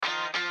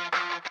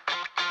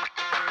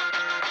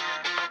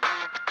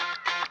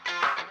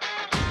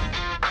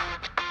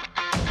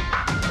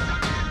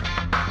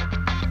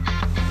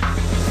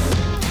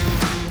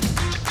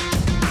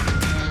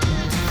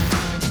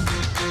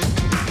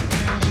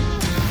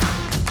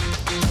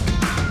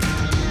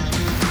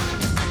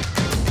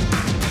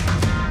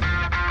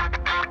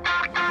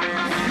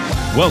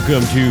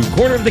Welcome to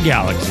Corner of the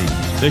Galaxy,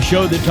 the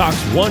show that talks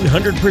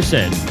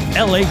 100%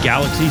 LA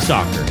Galaxy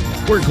soccer.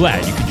 We're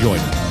glad you could join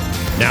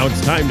us. Now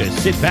it's time to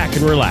sit back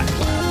and relax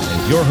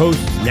as your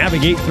hosts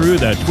navigate through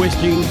the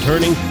twisting,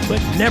 turning, but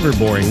never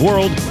boring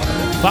world of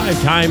the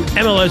five-time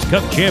MLS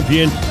Cup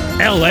champion,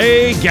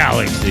 LA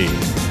Galaxy.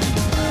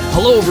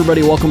 Hello,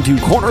 everybody. Welcome to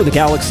Corner of the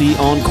Galaxy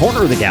on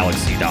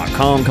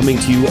cornerofthegalaxy.com, coming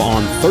to you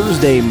on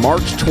Thursday,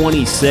 March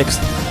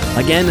 26th.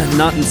 Again,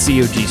 not in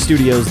COG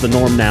Studios. The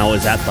norm now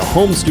is at the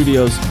home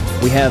studios.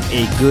 We have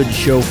a good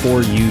show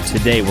for you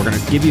today. We're going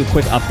to give you a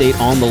quick update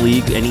on the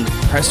league, any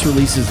press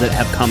releases that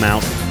have come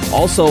out.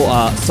 Also,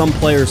 some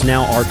players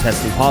now are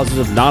testing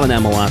positive, not in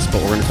MLS,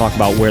 but we're going to talk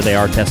about where they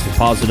are testing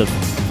positive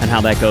and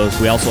how that goes.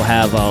 We also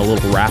have a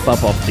little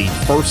wrap-up of the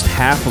first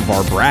half of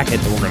our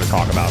bracket that we're going to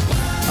talk about.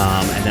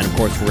 And then, of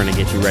course, we're going to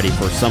get you ready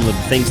for some of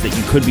the things that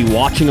you could be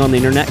watching on the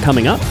internet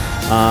coming up.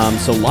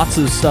 So lots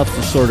of stuff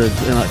to sort of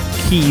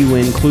key you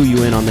in, clue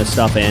you in on this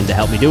stuff, and to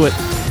help me do it,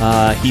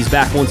 he's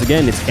back once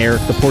again. It's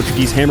Eric, the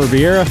Portuguese Hammer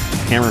Vieira.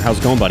 Hammer, how's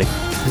it going, buddy?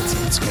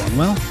 It's going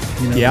well.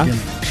 Yeah? Again,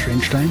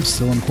 strange times,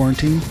 still in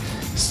quarantine,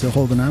 still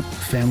holding up,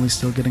 family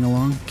still getting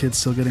along, kids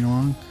still getting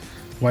along,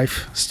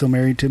 wife still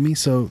married to me,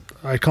 so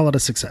I call it a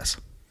success.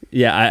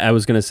 Yeah, I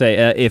was going to say,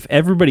 if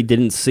everybody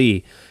didn't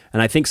see,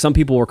 and I think some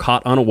people were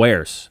caught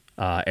unawares,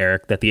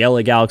 Eric, that the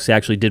LA Galaxy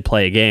actually did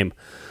play a game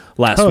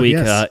last week.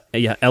 Yes.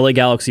 LA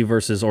Galaxy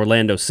versus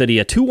Orlando City,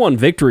 a 2-1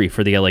 victory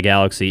for the LA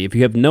Galaxy. If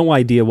you have no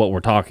idea what we're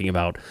talking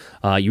about,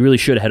 you really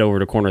should head over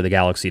to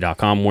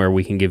cornerofthegalaxy.com where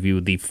we can give you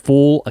the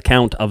full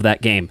account of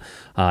that game.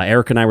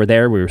 Eric and I were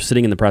there. We were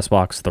sitting in the press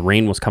box. The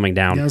rain was coming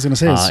down. Yeah, I was going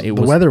to say,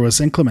 the weather was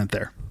inclement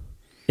there.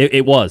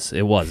 It was.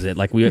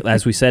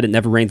 As we said, it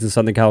never rains in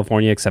Southern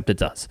California, except it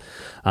does.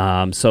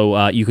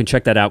 So you can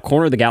check that out,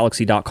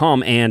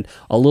 cornerofthegalaxy.com. And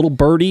a little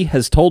birdie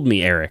has told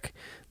me, Eric,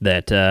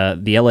 that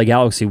the LA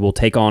Galaxy will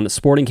take on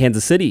Sporting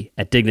Kansas City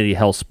at Dignity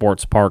Health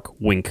Sports Park,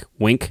 wink,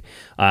 wink,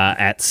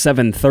 at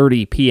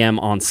 7:30 p.m.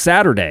 on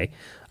Saturday.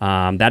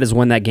 That is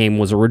when that game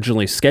was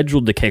originally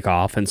scheduled to kick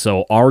off, and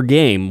so our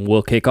game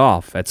will kick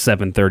off at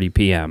 7:30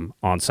 p.m.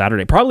 on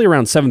Saturday, probably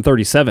around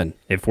 7:37,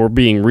 if we're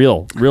being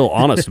real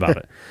honest about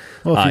it.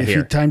 Well, if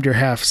you timed your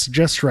halves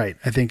just right,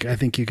 I think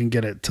you can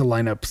get it to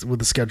line up with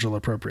the schedule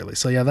appropriately.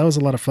 So yeah, that was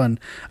a lot of fun.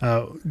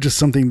 Just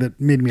something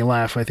that made me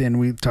laugh. I think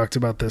we talked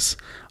about this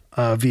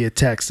via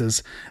text,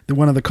 is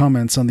one of the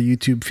comments on the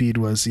YouTube feed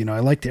was, I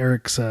liked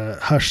Eric's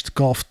hushed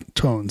golf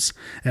tones,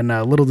 and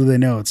little do they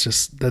know, it's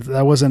just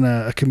that wasn't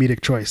a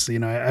comedic choice.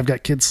 I've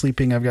got kids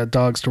sleeping, I've got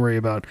dogs to worry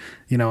about.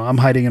 I'm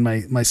hiding in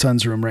my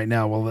son's room right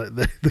now while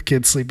the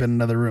kids sleep in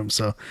another room.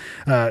 So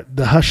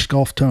the hushed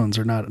golf tones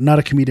are not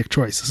a comedic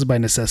choice. This is by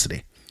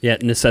necessity. Yeah,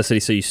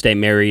 necessity. So you stay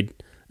married.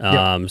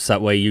 Yep. So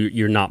that way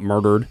you're not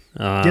murdered.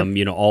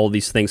 All of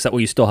these things. That way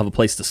you still have a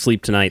place to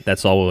sleep tonight.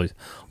 That's always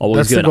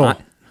That's good. The goal.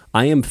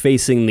 I am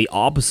facing the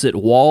opposite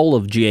wall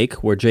of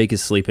Jake, where Jake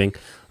is sleeping,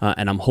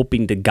 and I'm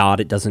hoping to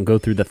God it doesn't go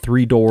through the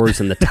 3 doors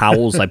and the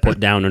towels I put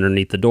down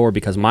underneath the door,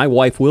 because my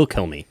wife will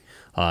kill me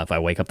if I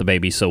wake up the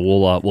baby. So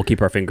we'll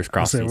keep our fingers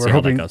crossed and see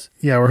how that goes.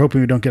 Yeah, we're hoping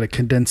we don't get a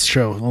condensed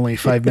show, only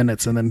 5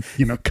 minutes, and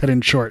then cut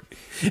in short.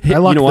 I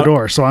locked the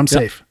door, so I'm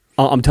safe.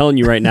 I'm telling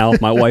you right now,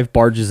 if my wife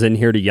barges in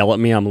here to yell at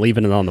me, I'm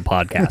leaving it on the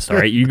podcast. All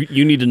right,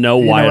 you need to know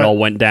why it all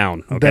went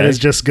down. Okay? That is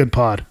just good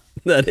pod.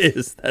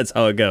 That's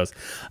how it goes.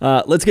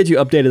 Let's get you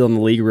updated on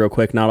the league real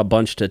quick. Not a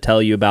bunch to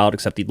tell you about,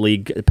 except the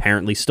league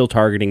apparently still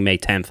targeting May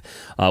 10th,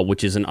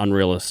 which is an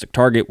unrealistic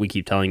target. We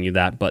keep telling you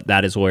that, but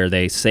that is where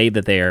they say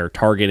that they are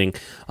targeting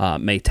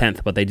May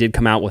 10th. But they did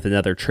come out with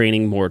another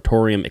training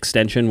moratorium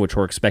extension, which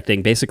we're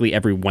expecting basically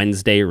every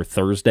Wednesday or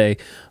Thursday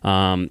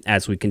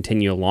as we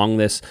continue along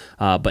this.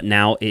 But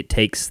now it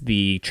takes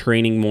the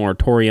training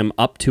moratorium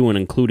up to and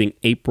including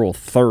April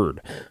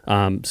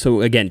 3rd.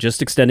 So again,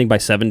 just extending by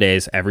 7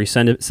 days. Every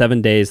 7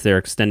 days, they're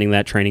extending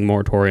that training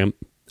moratorium.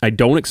 I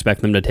don't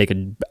expect them to take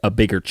a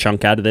bigger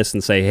chunk out of this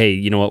and say, hey,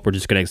 you know what, we're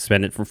just going to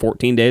extend it for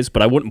 14 days,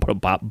 but I wouldn't put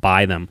it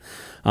by them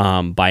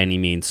by any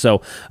means.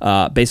 So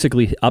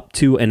basically up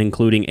to and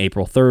including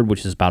April 3rd,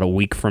 which is about a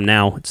week from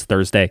now. It's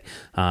Thursday.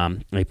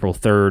 April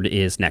 3rd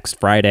is next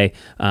Friday.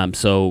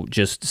 So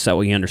just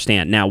so you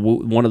understand. Now,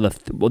 one of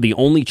the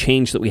only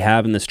change that we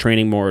have in this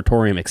training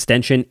moratorium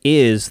extension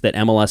is that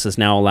MLS is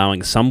now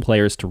allowing some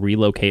players to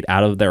relocate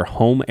out of their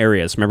home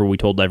areas. Remember, we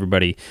told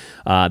everybody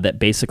that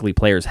basically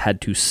players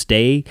had to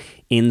stay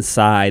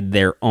inside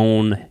their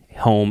own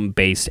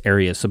home-based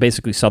areas. So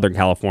basically Southern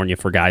California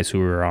for guys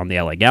who are on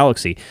the LA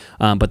Galaxy,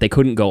 but they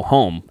couldn't go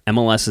home.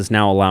 MLS is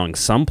now allowing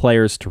some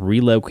players to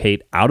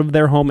relocate out of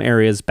their home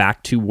areas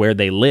back to where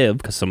they live,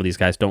 because some of these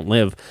guys don't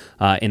live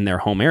in their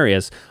home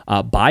areas,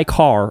 by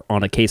car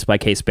on a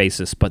case-by-case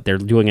basis, but they're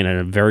doing it in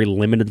a very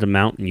limited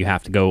amount, and you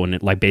have to go and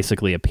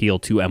basically appeal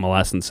to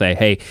MLS and say,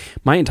 hey,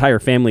 my entire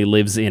family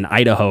lives in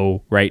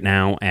Idaho right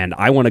now, and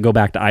I want to go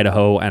back to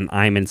Idaho, and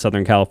I'm in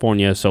Southern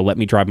California, so let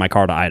me drive my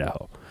car to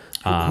Idaho.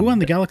 Who on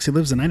the Galaxy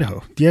lives in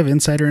Idaho? Do you have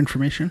insider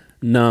information?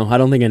 No, I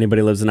don't think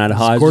anybody lives in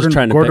Idaho. Does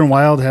Gordon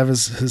Wild have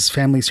his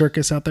family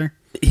circus out there?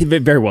 He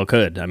very well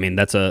could. I mean,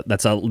 that's a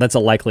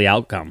likely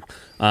outcome.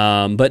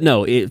 But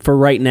no, for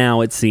right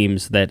now, it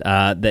seems that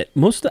I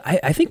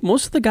think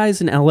most of the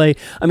guys in LA.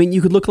 I mean,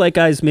 you could look like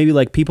guys maybe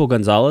like Pipo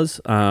Gonzalez,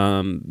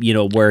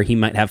 where he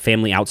might have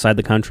family outside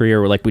the country,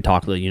 or like we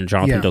talked about,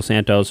 Jonathan Dos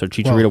Santos or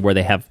Chicharito, where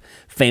they have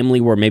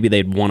family where maybe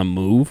they'd want to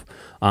move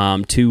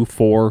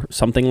for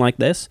something like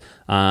this,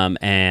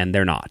 and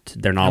they're not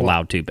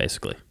allowed to,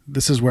 basically.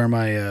 This is where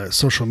my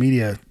social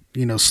media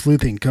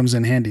sleuthing comes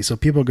in handy. So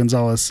Pipo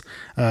Gonzalez,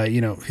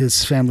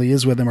 his family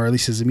is with him, or at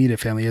least his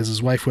immediate family. He has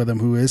his wife with him,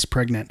 who is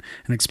pregnant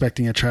and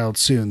expecting a child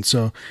soon.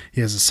 So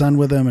he has a son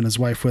with him and his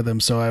wife with him.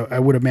 So I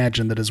would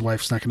imagine that his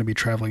wife's not going to be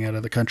traveling out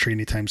of the country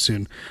anytime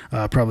soon,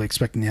 probably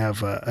expecting to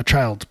have a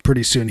child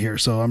pretty soon here.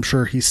 So I'm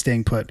sure he's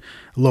staying put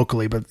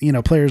locally. But,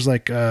 players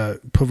like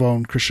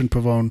Christian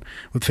Pavón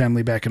with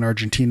family back in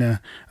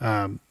Argentina,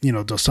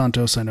 Dos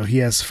Santos, I know he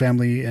has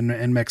family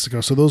in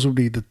Mexico. So those would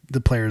be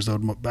the players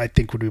that I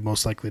think would be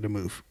most likely to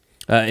move.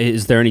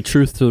 Is there any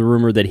truth to the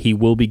rumor that he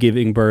will be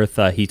giving birth?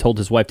 He told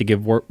his wife to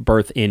give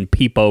birth in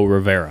Pipo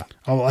Rivera.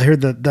 Oh, I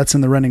heard that's in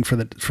the running for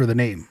the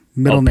name.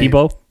 Middle name.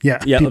 Pipo? Yeah,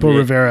 Pipo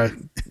Rivera.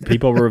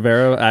 Pipo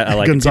Rivera? I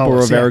like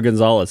Gonzalez, it. Pipo Rivera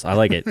Gonzalez. I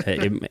like it.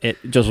 It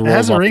just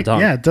rolls off the tongue.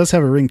 Yeah, it does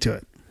have a ring to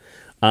it.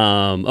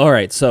 All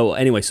right. So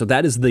anyway,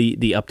 that is the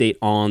update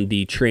on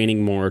the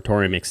training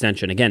moratorium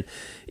extension. Again,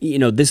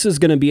 this is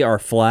going to be our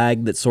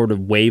flag that sort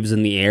of waves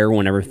in the air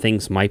whenever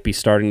things might be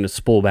starting to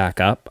spool back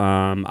up.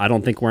 I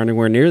don't think we're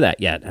anywhere near that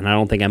yet, and I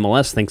don't think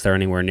MLS thinks they're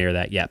anywhere near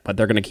that yet, but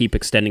they're going to keep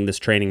extending this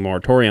training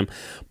moratorium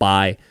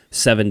by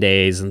 7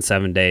 days and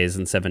 7 days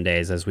and 7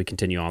 days as we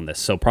continue on this.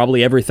 So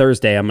probably every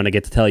Thursday, I'm going to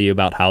get to tell you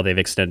about how they've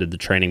extended the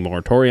training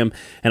moratorium,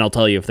 and I'll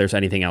tell you if there's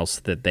anything else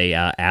that they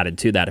added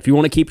to that. If you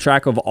want to keep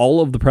track of all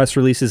of the press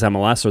releases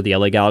MLS or the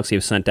LA Galaxy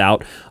have sent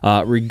out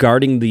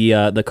regarding the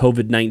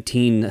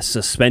COVID-19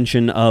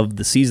 suspension of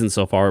the season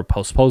so far,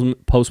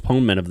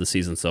 postponement of the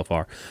season so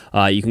far,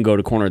 you can go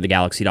to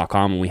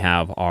cornerofthegalaxy.com, and we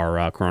have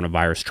our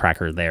coronavirus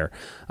tracker there.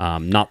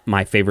 Not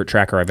my favorite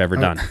tracker I've ever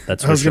done.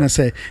 That's I was going to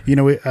say,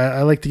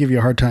 I like to give you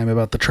a hard time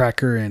about the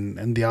tracker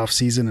and the off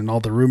season and all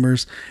the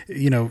rumors.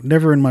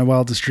 Never in my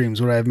wildest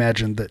dreams would I have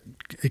imagined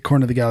that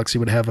Corner of the Galaxy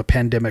would have a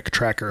pandemic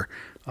tracker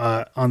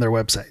on their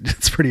website.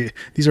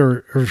 These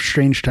are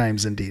strange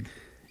times indeed.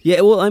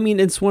 Yeah, well, I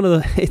mean, it's one of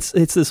the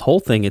it's this whole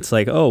thing. It's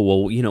like, oh,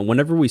 well,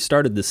 whenever we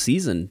started the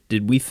season,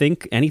 did we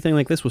think anything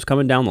like this was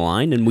coming down the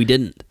line? And we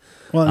didn't.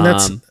 Well, and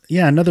that's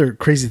another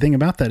crazy thing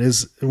about that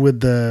is with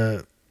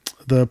the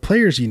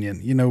players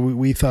union,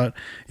 we thought,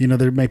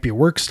 there might be a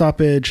work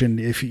stoppage, and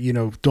if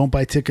don't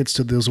buy tickets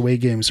to those away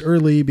games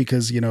early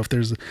because if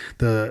there's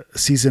the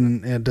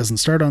season and it doesn't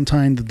start on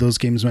time, those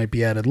games might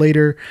be added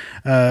later.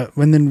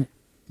 When then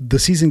the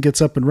season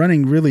gets up and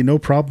running, really no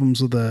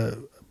problems with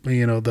the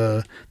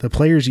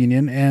players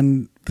union,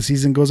 and the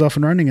season goes off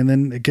and running, and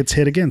then it gets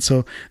hit again.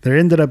 So there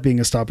ended up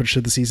being a stoppage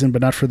to the season,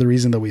 but not for the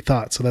reason that we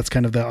thought. So that's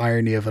kind of the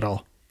irony of it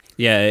all.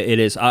 Yeah, it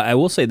is. I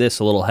will say this,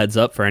 a little heads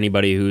up for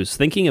anybody who's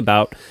thinking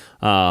about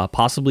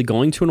possibly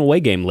going to an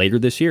away game later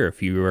this year.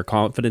 If you are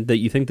confident that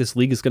you think this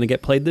league is going to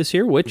get played this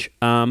year, which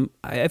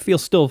I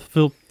still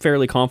feel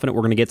fairly confident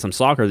we're going to get some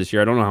soccer this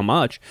year. I don't know how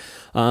much,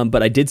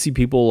 but I did see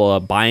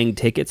people buying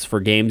tickets for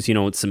games,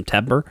 in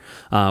September,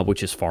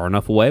 which is far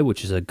enough away,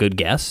 which is a good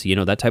guess,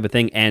 that type of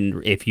thing.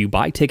 And if you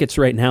buy tickets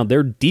right now,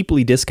 they're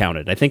deeply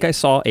discounted. I think I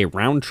saw a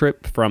round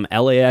trip from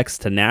LAX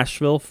to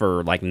Nashville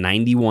for like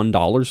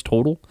 $91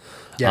 total.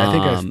 Yeah,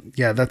 I think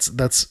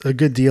that's a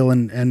good deal.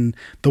 And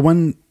the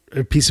one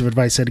piece of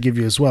advice I'd give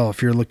you as well,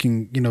 if you're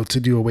looking, to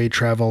do away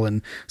travel,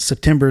 and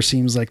September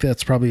seems like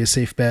that's probably a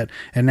safe bet.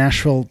 And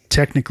Nashville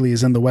technically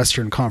is in the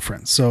Western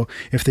Conference. So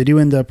if they do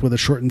end up with a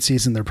shortened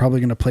season, they're probably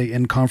going to play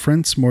in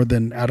conference more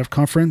than out of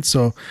conference.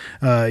 So,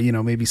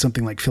 maybe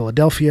something like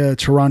Philadelphia,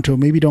 Toronto,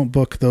 maybe don't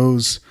book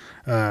those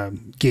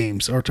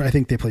games. Or I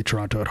think they play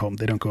Toronto at home.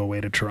 They don't go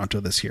away to Toronto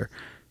this year.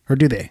 Or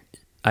do they?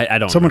 I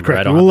don't. Someone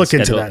correct. We'll look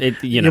into that.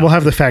 We'll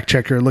have the fact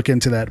checker look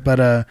into that.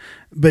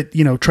 But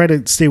try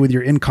to stay with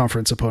your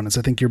in-conference opponents.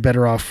 I think you're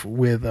better off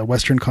with a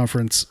Western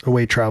Conference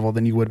away travel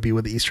than you would be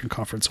with the Eastern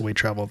Conference away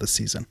travel this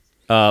season.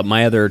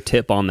 My other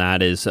tip on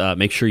that is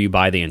make sure you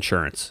buy the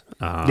insurance.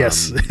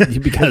 Yes,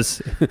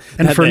 because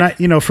and for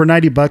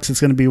 $90, it's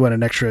going to be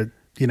an extra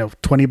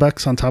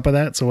 $20 on top of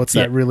that. So what's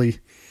that really?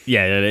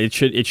 Yeah, it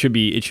should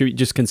be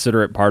just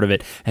consider it part of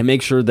it, and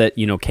make sure that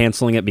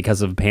canceling it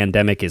because of a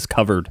pandemic is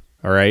covered.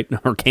 All right,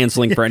 or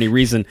canceling for any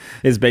reason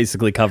is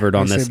basically covered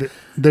on this.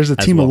 There's a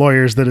team of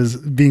lawyers that is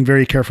being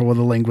very careful with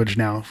the language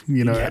now,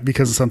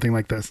 because of something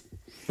like this.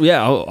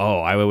 Yeah,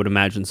 I would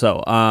imagine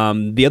so.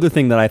 The other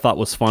thing that I thought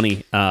was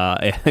funny,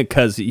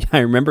 because I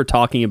remember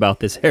talking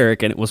about this,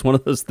 Eric, and it was one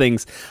of those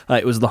things,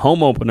 it was the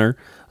home opener,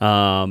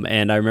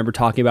 and I remember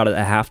talking about it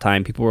at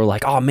halftime. People were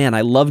like, oh man,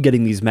 I love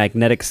getting these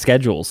magnetic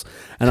schedules.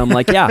 And I'm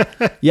like, yeah,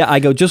 I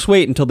go, just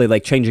wait until they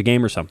change a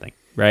game or something.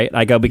 right?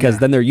 I go, because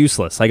then they're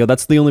useless. I go,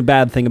 that's the only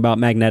bad thing about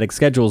magnetic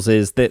schedules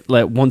is that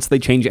once they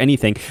change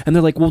anything, and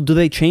they're like, well, do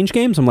they change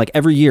games? I'm like,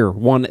 every year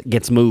one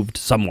gets moved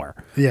somewhere.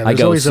 Yeah,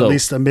 there's always at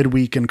least a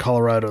midweek in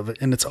Colorado,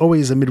 and it's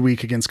always a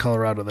midweek against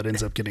Colorado that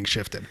ends up getting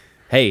shifted.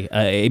 Hey,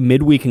 a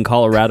midweek in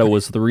Colorado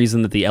was the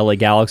reason that the LA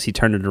Galaxy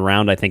turned it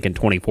around, I think, in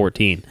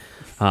 2014.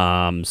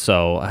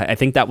 So I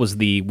think that was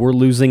we're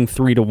losing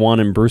 3-1,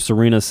 and Bruce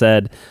Arena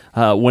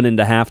went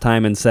into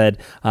halftime and said,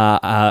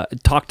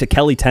 talk to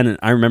Kelly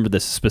Tennant. I remember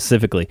this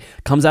specifically.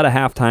 Comes out of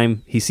halftime,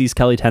 he sees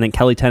Kelly Tennant.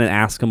 Kelly Tennant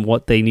asks him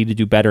what they need to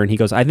do better, and he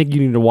goes, I think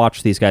you need to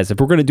watch these guys. If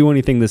we're going to do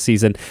anything this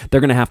season,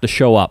 they're going to have to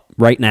show up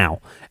right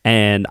now.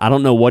 And I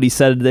don't know what he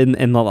said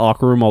in the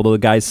locker room, although the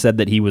guys said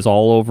that he was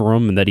all over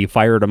him and that he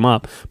fired him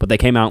up, but they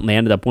came out and they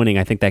ended up winning,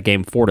 I think, that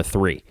game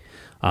 4-3.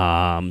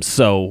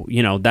 So,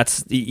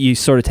 that's, you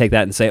sort of take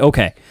that and say,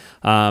 okay,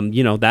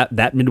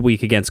 that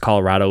midweek against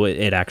Colorado,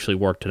 it actually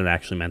worked and it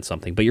actually meant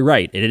something. But you're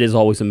right. It is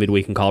always a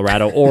midweek in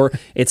Colorado, or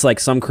it's like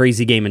some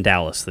crazy game in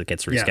Dallas that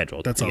gets rescheduled.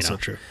 Yeah, that's also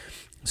true.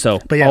 So,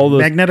 but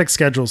magnetic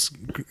schedules,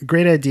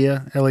 great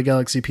idea. LA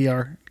Galaxy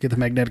PR, get the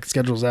magnetic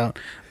schedules out.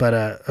 But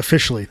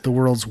officially, the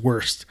world's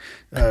worst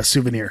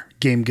souvenir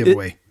game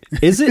giveaway.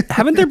 Is it?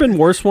 Haven't there been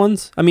worse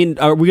ones? I mean,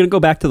 are we going to go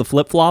back to the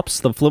flip-flops,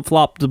 the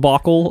flip-flop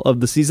debacle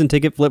of the season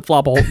ticket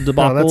flip-flop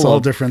debacle? That's a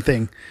whole different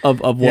thing. Of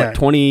what,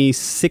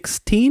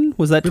 2016?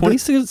 Was that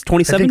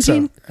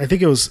 2017? I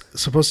think it was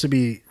supposed to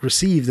be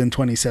received in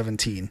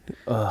 2017.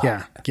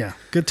 Yeah.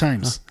 Good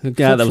times.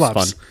 Yeah, that was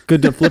fun.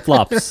 Good to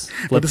flip-flops.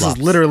 But this is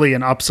literally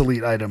an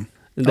obsolete item.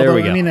 There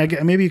we go. I mean,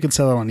 maybe you could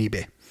sell it on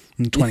eBay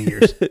in 20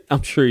 years.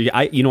 I'm sure.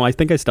 I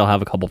think I still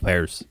have a couple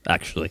pairs,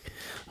 actually.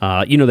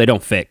 They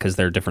don't fit because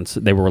they're different.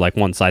 They were like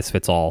one size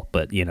fits all,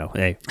 but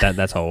hey,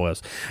 that's how it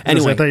was.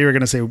 Anyway, I thought you were going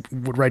to say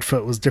right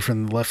foot was different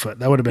than the left foot.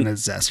 That would have been a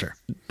disaster.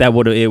 It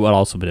would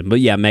also been. But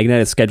yeah,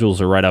 magnetic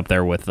schedules are right up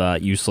there with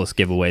useless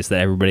giveaways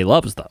that everybody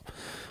loves, though.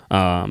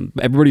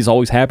 Everybody's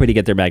always happy to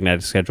get their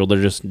magnetic schedule. They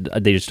just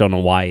don't know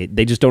why.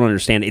 They just don't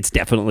understand. It's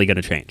definitely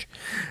going to change.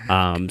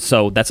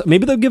 So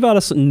maybe they'll give out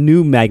us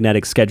new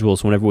magnetic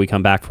schedules whenever we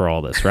come back for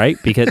all this, right?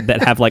 Because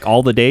that have like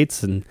all the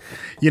dates and.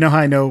 You know how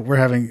I know we're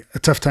having a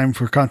tough time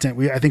for content.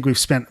 I think we've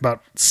spent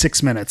about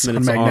 6 minutes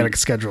on magnetic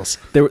schedules.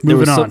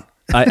 Moving on.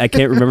 I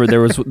can't remember.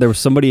 There was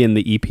somebody in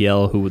the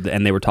EPL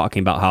and they were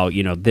talking about how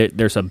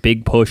there's a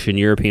big push in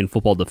European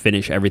football to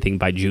finish everything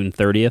by June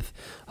 30th.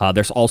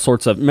 There's all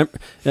sorts of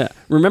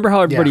remember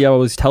how everybody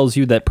always tells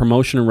you that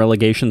promotion and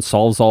relegation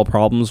solves all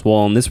problems.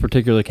 Well, in this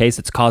particular case,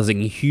 it's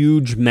causing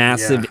huge,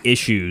 massive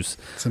issues.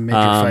 Some major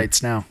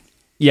fights now.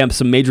 Yeah,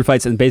 some major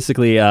fights, and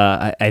basically,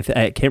 I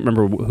can't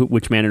remember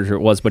which manager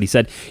it was, but he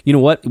said, you know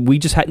what, we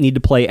just need to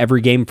play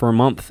every game for a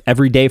month,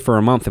 every day for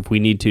a month if we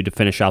need to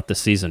finish out this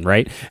season,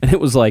 right? And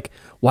it was like,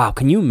 wow,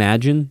 can you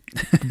imagine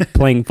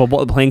playing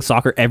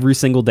soccer every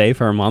single day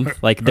for a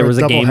month? Like there was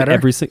a game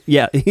every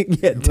single,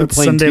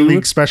 Sunday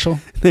league special.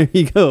 There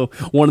you go,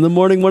 1 in the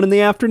morning, 1 in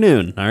the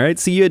afternoon. All right,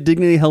 see you at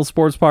Dignity Health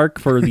Sports Park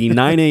for the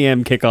 9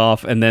 a.m.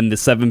 kickoff and then the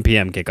 7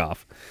 p.m.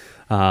 kickoff.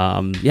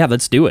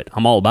 Let's do it.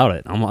 I'm all about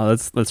it.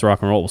 Let's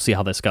rock and roll. We'll see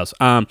how this goes.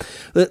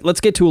 Let's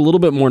get to a little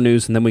bit more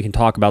news, and then we can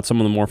talk about some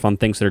of the more fun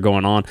things that are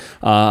going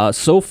on.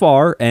 So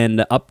far,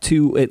 and up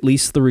to at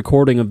least the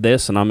recording of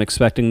this, and I'm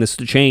expecting this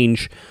to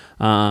change,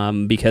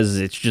 because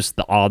it's just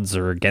the odds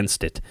are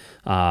against it.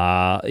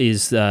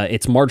 It's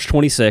March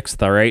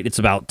 26th, all right? It's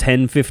about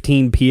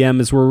 10:15 p.m.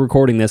 as we're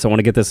recording this. I want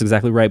to get this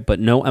exactly right, but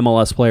no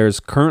MLS players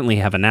currently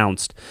have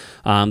announced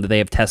that they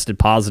have tested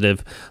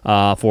positive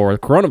for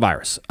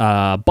coronavirus.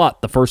 But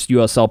the first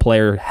USL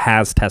player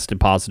has tested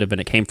positive, and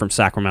it came from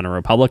Sacramento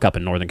Republic up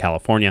in Northern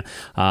California.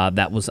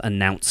 That was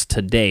announced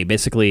today.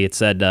 Basically, it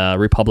said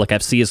Republic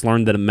FC has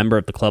learned that a member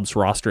of the club's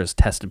roster has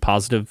tested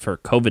positive for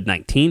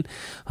COVID-19.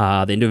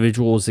 The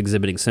individual was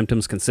exhibiting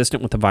symptoms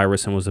consistent with the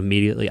virus and was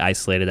immediately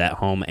isolated at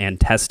home and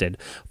tested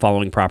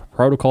following proper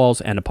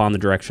protocols and upon the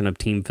direction of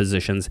team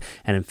physicians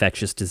and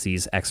infectious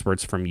disease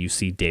experts from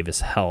UC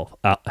Davis Health.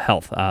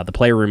 The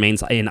player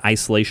remains in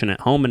isolation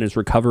at home and is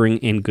recovering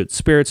in good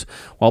spirits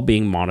while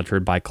being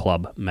monitored by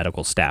club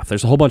medical staff.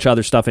 There's a whole bunch of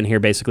other stuff in here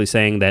basically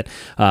saying that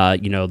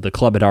the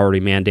club had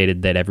already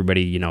mandated that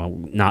everybody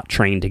not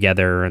train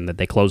together and that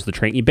they close the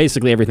train.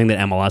 Basically everything that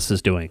MLS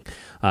is doing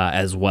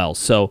as well.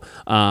 So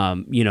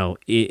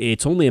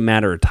it's only a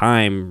matter of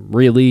time,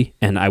 really,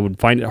 and I would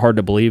find it hard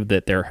to believe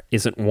that there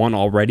isn't one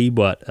already,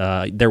 but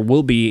there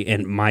will be,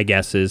 and my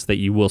guess is that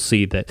you will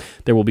see that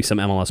there will be some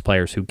MLS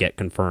players who get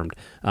confirmed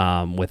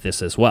with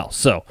this as well.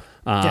 So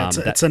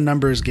it's a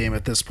numbers game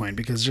at this point,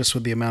 because just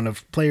with the amount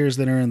of players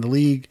that are in the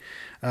league,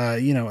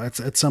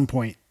 at some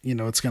point,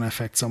 it's going to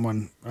affect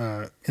someone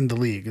in the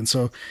league. And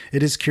so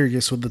it is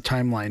curious with the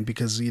timeline,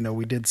 because,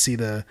 we did see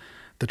the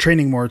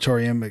training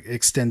moratorium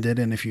extended.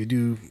 And if you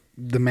do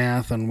the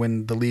math on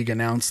when the league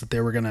announced that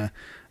they were going to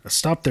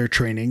stop their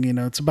training,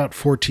 it's about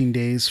 14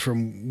 days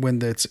from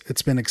when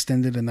it's been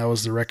extended, and that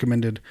was the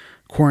recommended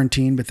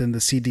quarantine. But then the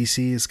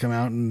CDC has come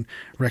out and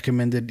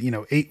recommended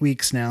 8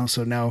 weeks now.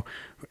 So now,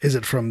 is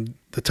it from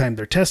the time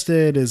they're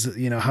tested? Is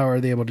how are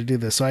they able to do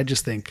this? So I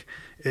just think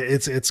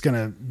it's going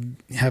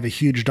to have a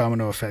huge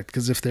domino effect,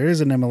 because if there is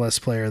an MLS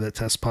player that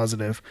tests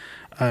positive,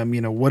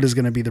 what is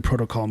going to be the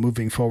protocol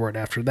moving forward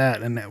after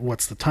that, and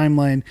what's the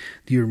timeline?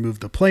 Do you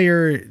remove the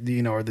player?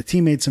 Are the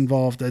teammates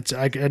involved?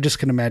 I just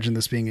can imagine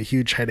this being a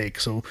huge headache.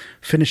 So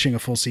finishing a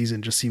full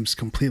season just seems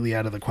completely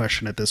out of the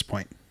question at this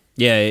point.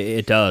 Yeah,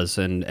 it does,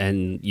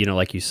 and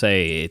like you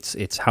say,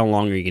 it's how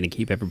long are you going to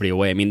keep everybody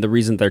away? I mean, the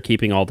reason they're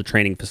keeping all the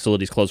training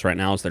facilities closed right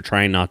now is they're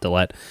trying not to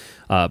let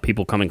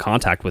people come in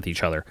contact with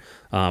each other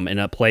in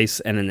a place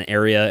and an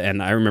area.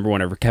 And I remember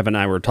whenever Kevin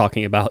and I were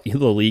talking about the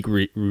league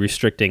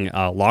restricting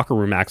locker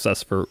room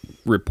access for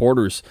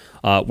reporters,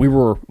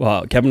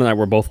 Kevin and I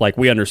were both like,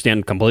 we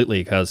understand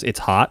completely, because it's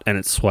hot and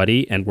it's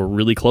sweaty and we're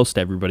really close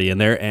to everybody in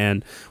there,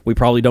 and we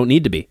probably don't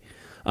need to be.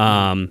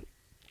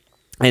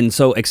 And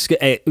so, in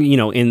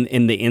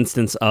the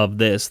instance of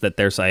this, that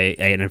there's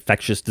an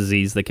infectious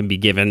disease that can be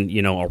given,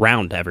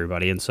 around to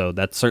everybody. And so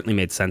that certainly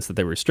made sense that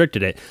they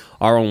restricted it.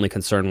 Our only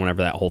concern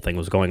whenever that whole thing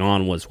was going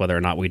on was whether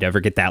or not we'd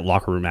ever get that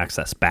locker room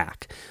access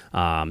back.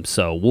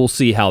 So we'll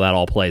see how that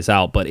all plays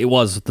out. But it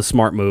was the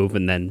smart move.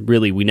 And then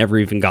really, we never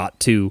even got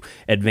to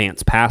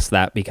advance past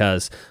that,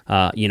 because,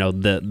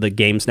 the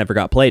games never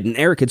got played. And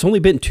Eric, it's only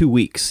been 2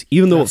 weeks,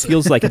 even though it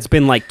feels like it's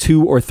been like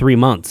 2 or 3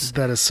 months.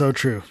 That is so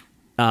true.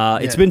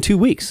 It's been 2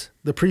 weeks.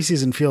 The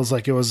preseason feels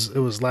like it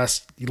was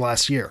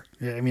last year.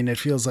 I mean, it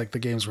feels like the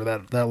games were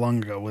that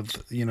long ago.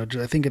 With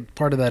I think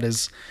part of that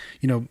is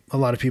a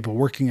lot of people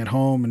working at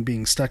home and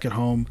being stuck at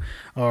home,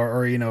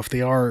 or if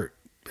they are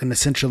an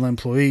essential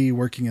employee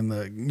working in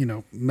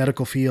the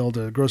medical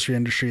field, grocery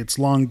industry, it's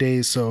long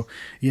days. So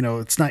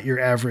it's not your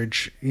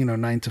average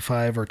 9 to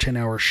 5 or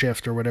 10-hour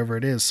shift or whatever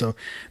it is. So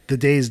the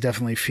days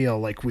definitely feel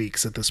like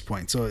weeks at this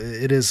point. So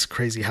it is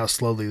crazy how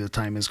slowly the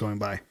time is going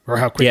by, or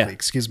how quickly. Yeah.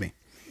 Excuse me.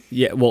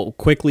 Yeah, well,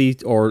 quickly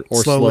or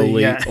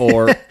slowly yeah.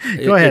 or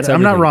go ahead.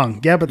 I'm not wrong.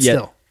 Yeah, but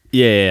still.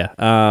 Yeah.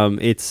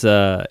 It's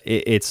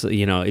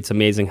it's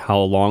amazing how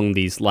long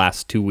these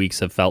last 2 weeks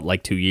have felt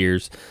like 2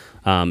 years.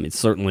 It's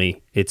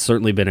certainly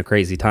been a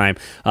crazy time.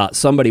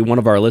 One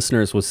of our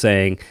listeners was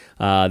saying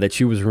that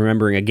she was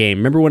remembering a game.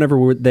 Remember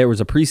whenever there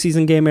was a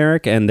preseason game,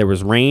 Eric, and there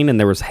was rain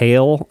and there was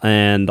hail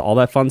and all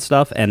that fun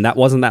stuff, and that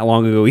wasn't that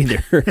long ago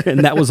either.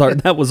 And that was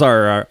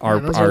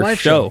our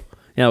show.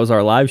 Yeah, it was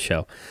our live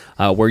show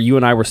where you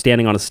and I were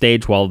standing on a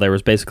stage while there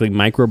was basically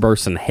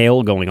microbursts and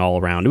hail going all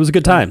around. It was a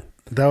good time.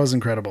 That was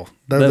incredible.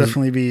 That would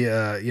definitely be,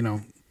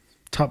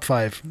 top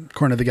 5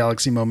 Corner of the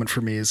Galaxy moment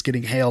for me, is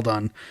getting hailed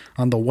on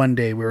the one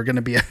day we were going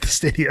to be at the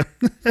stadium.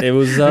 It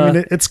was.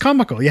 It's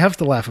comical. You have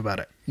to laugh about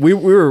it. We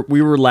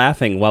were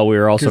laughing while we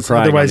were also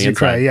crying. Otherwise, you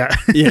cry. Yeah.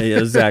 yeah,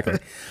 exactly.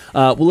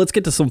 Well, let's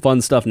get to some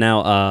fun stuff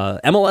now.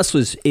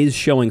 MLS is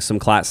showing some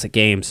classic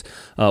games.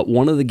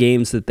 One of the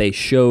games that they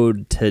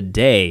showed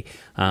today,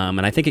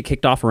 and I think it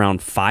kicked off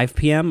around 5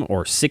 p.m.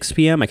 or 6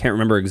 p.m. I can't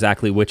remember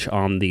exactly which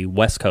on the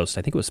West Coast.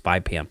 I think it was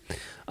 5 p.m.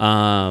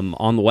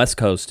 On the West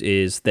Coast,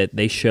 is that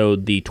they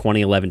showed the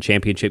 2011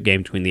 championship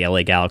game between the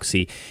LA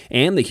Galaxy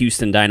and the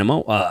Houston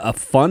Dynamo. A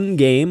fun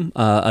game,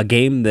 a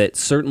game that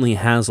certainly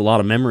has a lot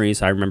of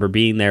memories. I remember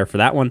being there for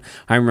that one.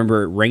 I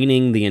remember it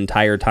raining the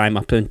entire time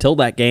up until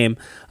that game.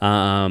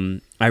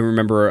 I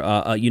remember,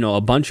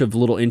 a bunch of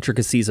little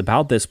intricacies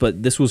about this,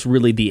 but this was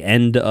really the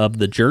end of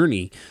the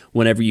journey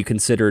whenever you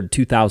considered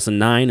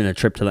 2009 and a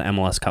trip to the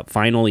MLS Cup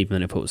final,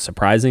 even if it was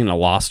surprising, and a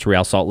loss to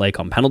Real Salt Lake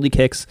on penalty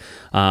kicks.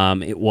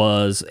 It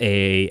was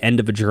a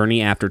end of a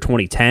journey after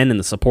 2010 in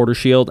the Supporter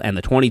Shield, and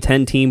the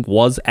 2010 team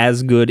was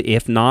as good,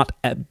 if not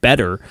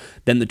better,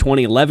 than the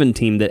 2011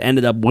 team that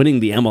ended up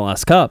winning the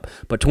MLS Cup,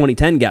 but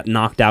 2010 got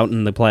knocked out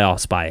in the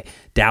playoffs by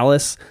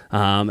Dallas,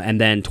 and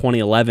then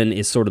 2011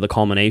 is sort of the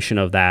culmination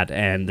of that,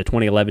 and the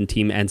 2011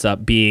 team ends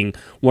up being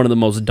one of the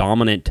most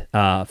dominant,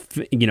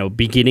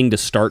 beginning to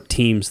start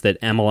teams that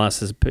MLS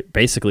has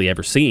basically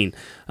ever seen,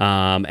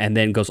 and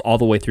then goes all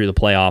the way through the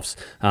playoffs,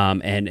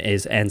 and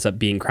ends up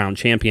being crowned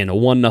champion. A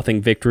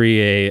 1-0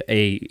 victory,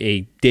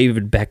 a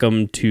David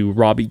Beckham to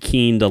Robbie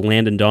Keane to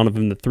Landon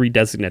Donovan, the 3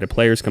 designated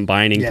players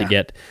combining to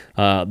get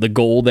the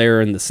goal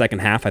there in the second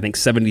half. I think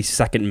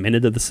 72nd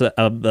minute of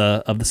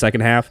the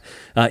second half.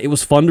 It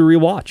was fun to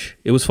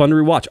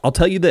rewatch. I'll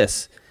tell you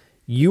this.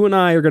 You and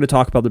I are going to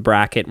talk about the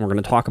bracket, and we're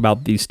going to talk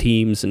about these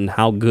teams and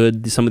how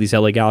good some of these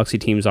LA Galaxy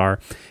teams are.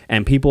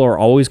 And people are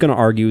always going to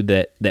argue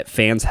that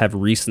fans have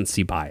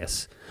recency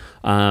bias.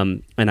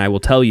 And I will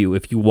tell you,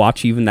 if you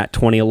watch even that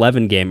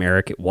 2011 game,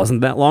 Eric, it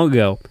wasn't that long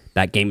ago.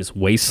 That game is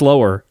way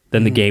slower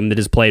than the game that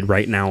is played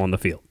right now on the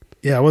field.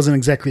 Yeah, it wasn't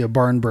exactly a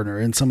barn burner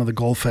in some of the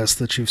goal fests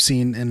that you've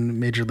seen in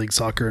Major League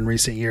Soccer in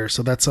recent years.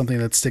 So that's something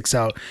that sticks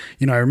out.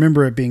 I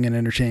remember it being an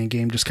entertaining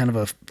game, just kind of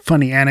a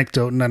funny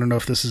anecdote. And I don't know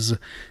if this is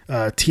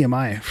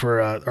TMI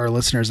for our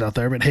listeners out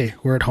there, but hey,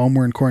 we're at home,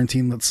 we're in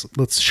quarantine.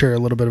 Let's share a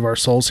little bit of our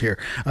souls here.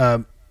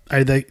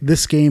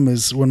 this game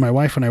is when my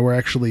wife and I were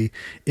actually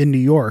in New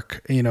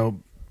York,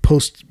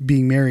 post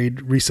being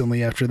married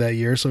recently after that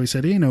year. So we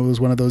said, it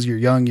was one of those, you're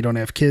young, you don't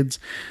have kids,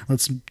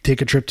 let's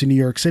take a trip to New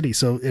York City.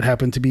 So it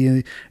happened to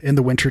be in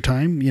the winter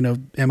time.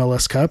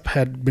 MLS Cup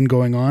had been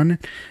going on.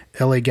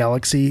 LA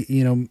Galaxy,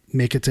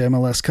 make it to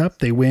MLS Cup.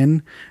 They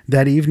win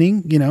that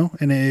evening,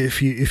 and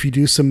if you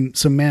do some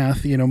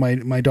math,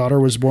 my daughter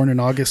was born in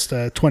August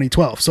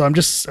 2012. So I'm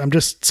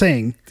just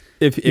saying,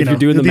 if you're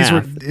doing the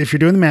math, if you're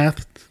doing the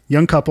math,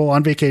 young couple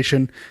on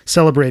vacation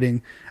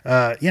celebrating,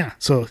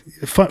 so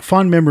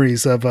fond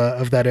memories of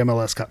that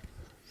MLS Cup.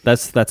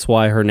 That's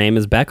why her name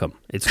is Beckham.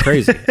 It's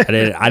crazy.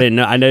 I didn't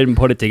know. I didn't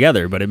put it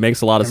together, but it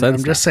makes a lot of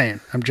sense. I'm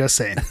just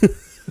saying.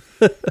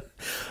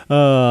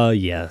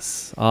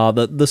 Yes.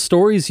 The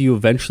stories you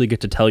eventually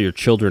get to tell your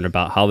children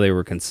about how they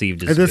were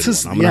conceived is a good one.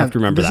 I'm gonna have to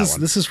remember that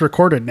one. This is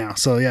recorded now,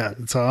 so yeah.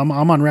 So I'm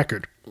on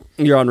record.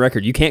 You're on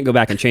record. You can't go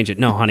back and change it.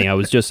 No, honey, I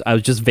was just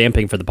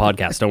vamping for the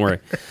podcast. Don't worry.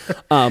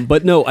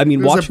 But no, I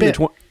mean, watching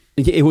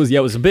it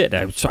was a bit.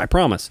 I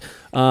promise.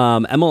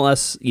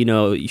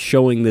 MLS,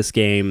 showing this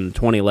game,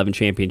 2011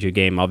 championship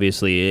game.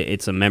 Obviously,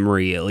 it's a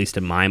memory, at least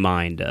in my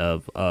mind,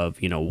 of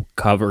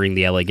covering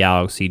the LA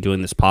Galaxy,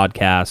 doing this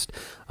podcast.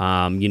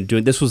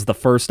 This was the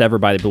first ever,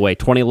 by the way,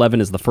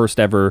 2011 is the first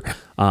ever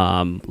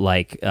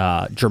dramatic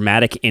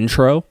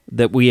intro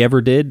that we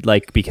ever did,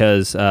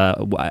 because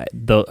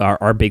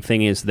our big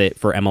thing is that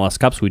for MLS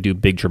Cups we do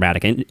big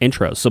dramatic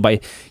intros. So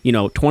by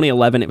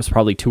 2011 it was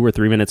probably 2 or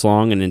 3 minutes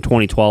long, and in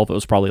 2012 it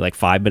was probably like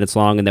 5 minutes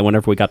long, and then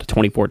whenever we got to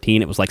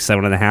 2014 it was like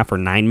 7.5 or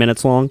 9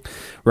 minutes long,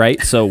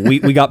 right? So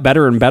we got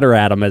better and better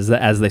at them as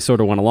they sort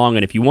of went along.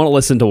 And if you want to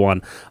listen to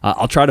one,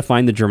 I'll try to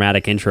find the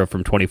dramatic intro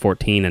from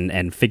 2014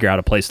 and figure out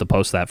a place to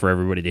post that for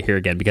everybody to hear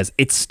again, because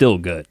it's still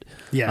good.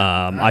 Yeah,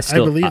 I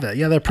believe that.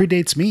 Yeah, that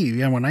predates me.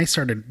 Yeah, when I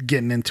started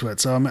getting into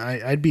it, so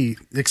I'd be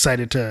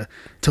excited to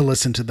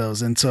listen to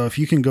those. And so if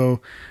you can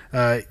go,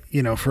 for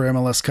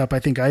MLS Cup, I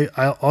think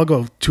I'll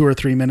go 2 or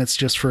 3 minutes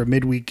just for a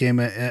midweek game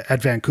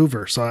at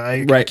Vancouver. So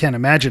I can't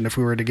imagine if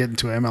we were to get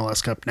into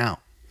MLS Cup now.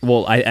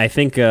 Well, I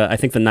think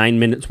the 9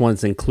 minutes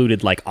ones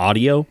included like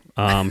audio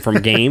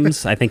from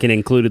games. I think it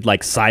included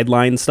like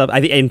sideline stuff.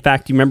 In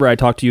fact, you remember I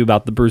talked to you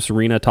about the Bruce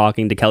Arena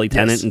talking to Kelly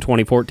Tennant in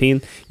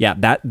 2014? Yeah,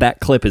 that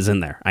clip is in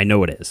there. I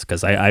know it is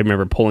because I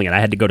remember pulling it. I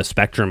had to go to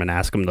Spectrum and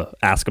ask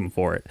them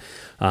for it,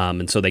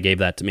 and so they gave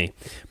that to me.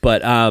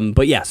 But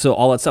yeah, so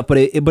all that stuff. But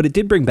it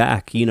did bring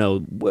back.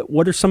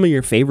 What are some of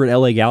your favorite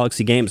LA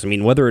Galaxy games? I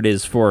mean, whether it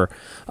is for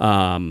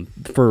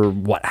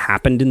what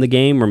happened in the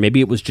game, or maybe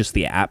it was just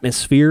the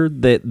atmosphere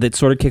that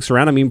sort of kicks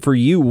around. I mean, for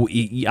you,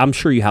 I'm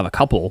sure you have a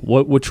couple.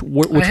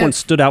 Which one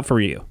stood out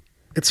for you?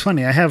 It's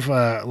funny. I have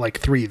like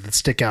 3 that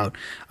stick out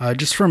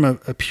just from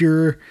a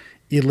pure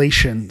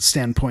elation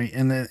standpoint,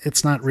 and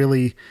it's not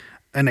really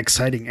an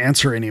exciting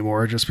answer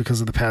anymore just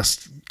because of the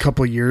past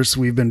couple of years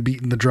we've been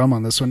beating the drum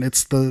on this one.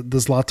 It's the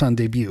Zlatan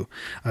debut,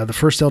 the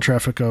first El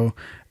Tráfico,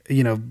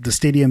 the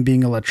stadium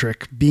being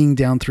electric, being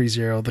down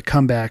 3-0, the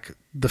comeback,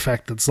 the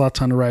fact that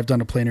Zlatan arrived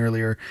on a plane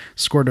earlier,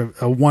 scored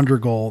a wonder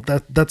goal.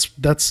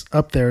 That's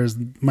up there as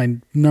my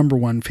number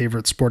one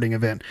favorite sporting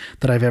event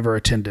that I've ever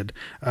attended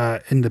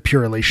in the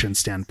pure elation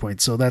standpoint.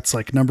 So that's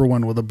like number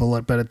one with a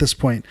bullet. But at this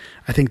point,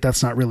 I think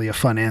that's not really a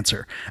fun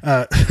answer.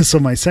 So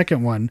my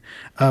second one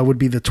would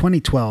be the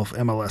 2012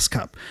 MLS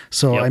Cup.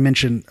 So I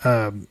mentioned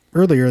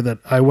earlier that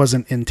I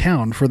wasn't in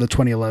town for the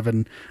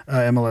 2011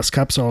 MLS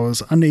Cup, so I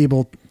was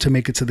unable to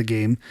make it to the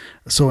game.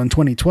 So in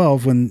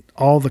 2012, when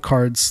all the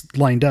cards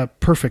lined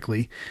up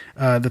perfectly,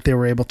 that they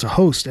were able to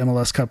host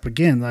MLS Cup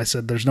again, I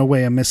said, there's no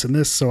way I'm missing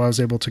this. So I was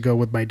able to go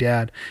with my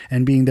dad,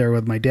 and being there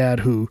with my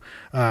dad, who,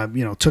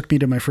 took me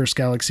to my first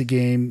Galaxy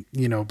game,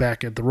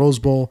 back at the Rose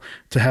Bowl,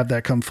 to have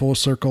that come full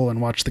circle and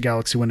watch the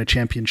Galaxy win a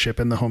championship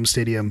in the home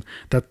stadium.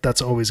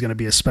 That's always going to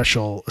be a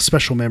special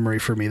memory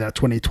for me. That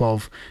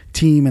 2012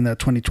 team and that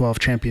 2012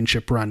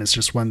 championship run is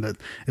just one that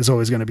is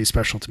always going to be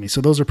special to me.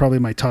 So those are probably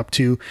my top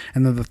 2.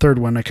 And then the third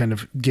one, I kind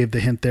of gave the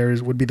hint there,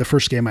 would be the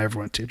first game I ever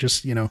went to.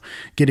 Just,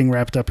 getting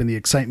wrapped up in the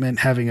excitement,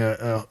 having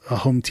a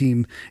home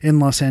team in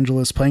Los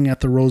Angeles, playing at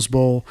the Rose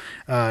Bowl,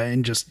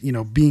 and just,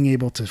 being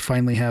able to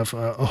finally have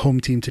a home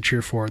team to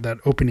cheer for. That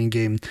opening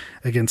game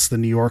against the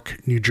New York,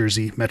 New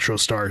Jersey Metro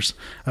Stars.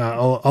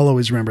 I'll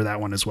always remember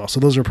that one as well. So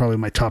those are probably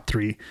my top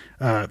 3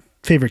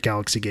 favorite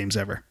Galaxy games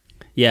ever.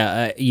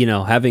 Yeah,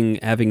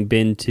 having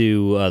been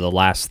to the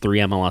last 3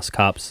 MLS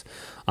Cups,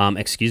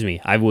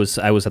 I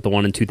was at the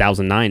one in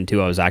 2009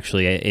 too. I was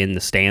actually in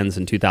the stands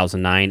in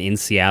 2009 in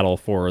Seattle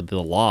for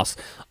the loss.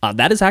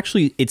 That is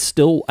actually, it's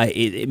still,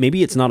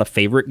 maybe it's not a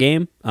favorite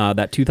game,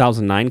 that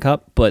 2009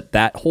 Cup, but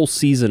that whole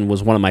season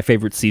was one of my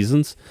favorite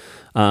seasons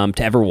to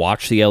ever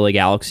watch the LA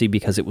Galaxy,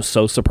 because it was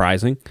so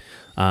surprising.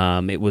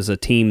 It was a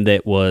team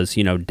that was,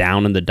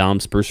 down in the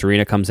dumps. Bruce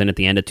Arena comes in at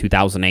the end of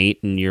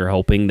 2008, and you're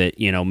hoping that,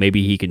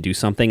 maybe he can do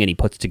something, and he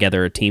puts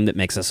together a team that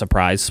makes a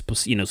surprise,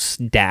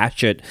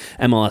 dash at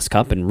MLS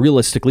Cup, and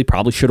realistically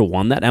probably should have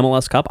won that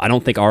MLS Cup. I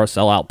don't think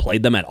RSL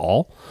outplayed them at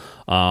all.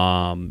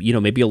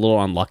 Maybe a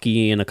little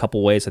unlucky in a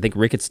couple ways. I think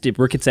Ricketts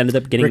ended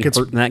up getting hurt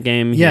in that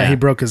game. Yeah, he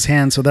broke his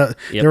hand. So that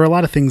there were a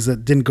lot of things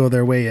that didn't go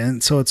their way.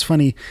 And so it's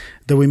funny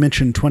that we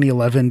mentioned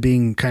 2011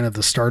 being kind of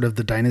the start of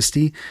the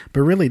dynasty,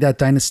 but really that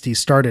dynasty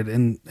started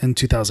in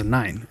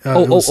 2009.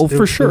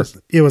 For sure.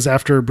 It was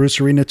after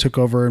Bruce Arena took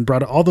over and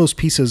brought all those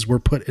pieces were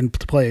put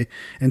into play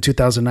in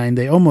 2009.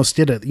 They almost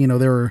did it. They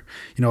were,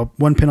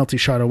 one penalty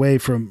shot away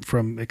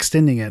from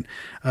extending it.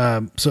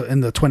 So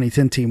in the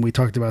 2010 team, we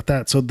talked about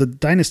that. So the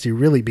dynasty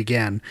really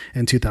began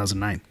in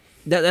 2009.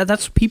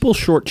 That's people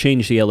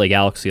shortchange the LA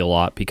Galaxy a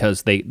lot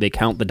because they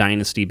count the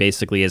dynasty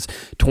basically as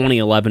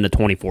 2011 to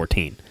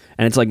 2014.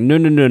 And it's like,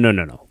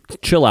 no.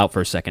 Chill out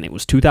for a second. It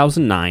was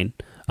 2009,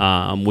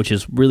 which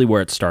is really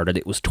where it started.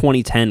 It was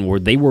 2010 where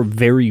they were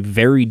very,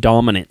 very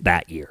dominant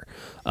that year.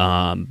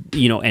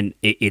 And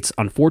it's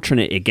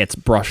unfortunate it gets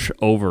brushed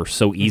over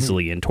so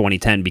easily in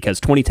 2010 because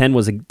 2010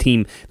 was a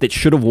team that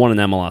should have won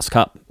an MLS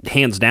Cup,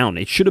 hands down.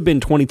 It should have been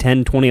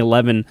 2010,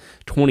 2011,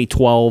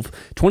 2012.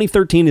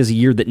 2013 is a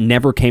year that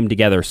never came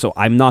together, so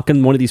I'm not going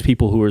to be one of these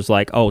people who was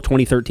like,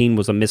 2013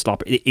 was a missed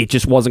opportunity. It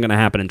just wasn't going to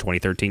happen in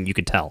 2013, you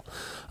could tell.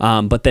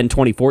 But then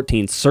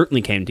 2014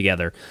 certainly came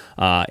together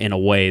in a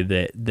way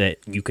that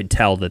you could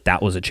tell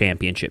that was a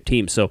championship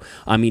team. So,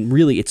 I mean,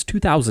 really, it's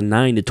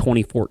 2009 to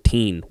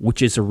 2014,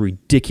 which is a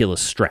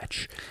ridiculous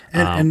stretch.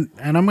 And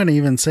I'm going to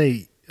even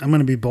say, I'm going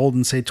to be bold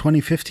and say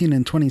 2015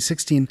 and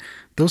 2016,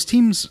 those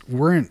teams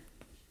weren't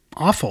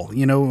awful.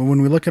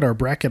 When we look at our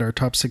bracket, our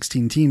top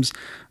 16 teams,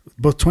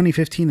 both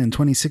 2015 and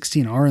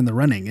 2016 are in the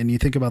running. And you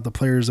think about the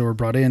players that were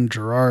brought in,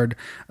 Gerard,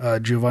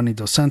 Giovanni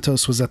Dos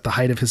Santos was at the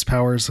height of his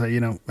powers,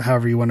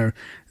 however you want to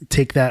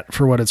take that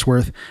for what it's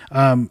worth.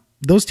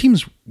 Those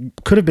teams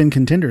could have been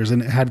contenders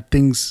and had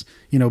things,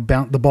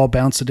 the ball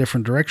bounced a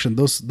different direction.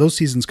 Those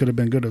seasons could have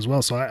been good as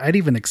well. So I'd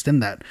even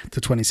extend that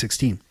to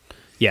 2016.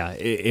 Yeah,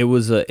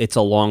 it's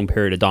a long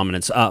period of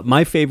dominance.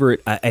 My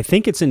favorite, I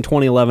think it's in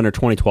 2011 or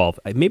 2012,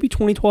 maybe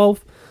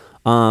 2012.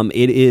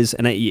 It is,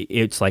 and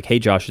it's like, hey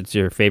Josh, it's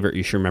your favorite.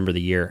 You should remember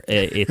the year.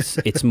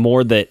 It's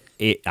more that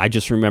I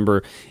just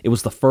remember it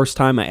was the first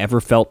time I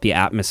ever felt the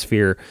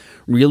atmosphere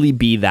really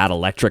be that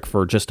electric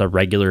for just a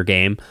regular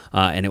game.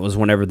 And it was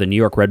whenever the New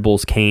York Red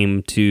Bulls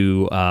came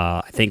to,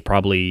 I think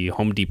probably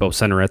Home Depot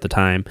Center at the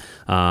time,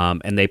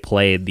 and they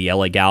played the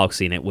LA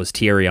Galaxy, and it was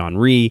Thierry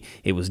Henry,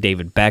 it was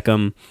David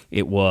Beckham,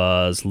 it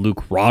was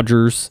Luke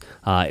Rogers,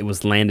 it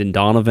was Landon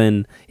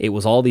Donovan, it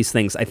was all these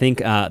things. I think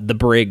the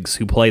Briggs,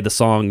 who played the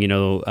song,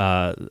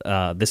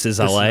 This Is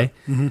LA,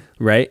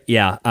 right?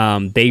 Yeah,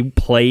 they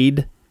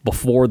played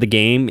before the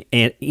game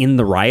and in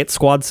the Riot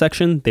Squad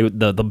section.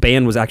 The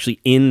band was actually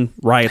in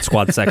Riot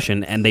Squad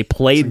section and they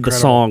played the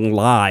song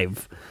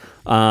live.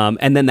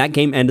 And then that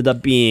game ended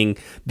up being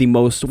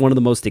one of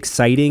the most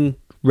exciting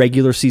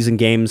regular season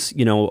games,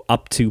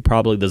 up to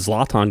probably the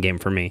Zlatan game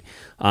for me.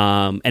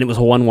 And it was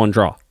a 1-1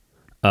 draw.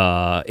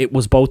 It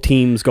was both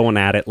teams going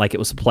at it like it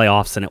was the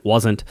playoffs, and it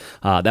wasn't.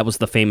 That was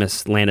the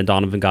famous Landon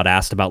Donovan got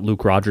asked about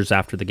Luke Rogers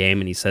after the game,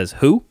 and he says,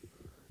 "Who?"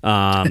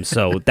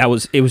 So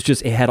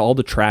it had all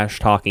the trash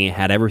talking, it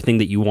had everything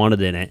that you wanted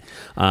in it.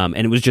 And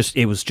it was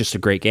just a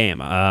great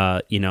game.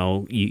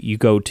 You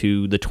go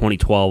to the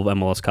 2012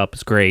 MLS Cup,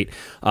 it's great.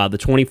 The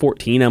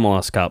 2014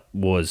 MLS Cup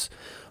was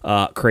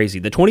crazy.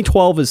 The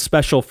 2012 is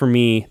special for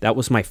me. That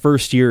was my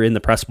first year in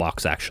the press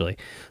box, actually.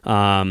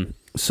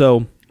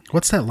 So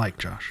what's that like,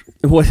 Josh?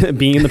 What,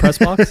 being in the press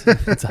box?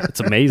 It's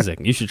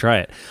amazing. You should try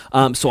it.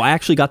 So I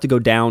actually got to go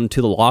down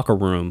to the locker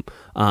room,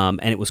 and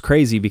it was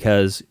crazy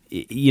because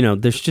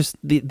there's just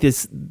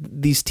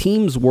these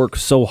teams work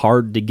so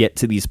hard to get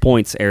to these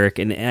points, Eric.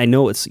 And I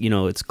know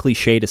it's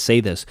cliche to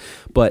say this,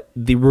 but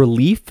the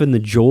relief and the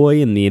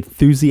joy and the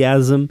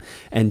enthusiasm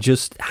and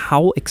just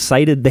how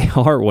excited they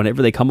are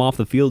whenever they come off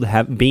the field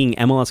being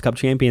MLS Cup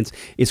champions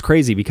is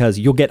crazy because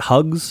you'll get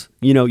hugs.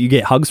 You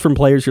get hugs from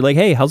players. You're like,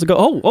 hey, how's it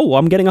go? Oh,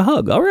 I'm getting a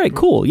hug. All right,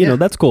 cool.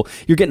 That's cool.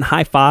 You're getting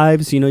high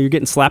fives. You're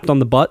getting slapped on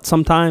the butt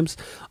sometimes.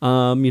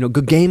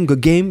 Good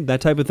game,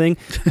 that type of thing.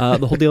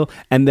 The whole deal.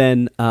 And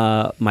then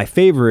my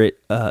favorite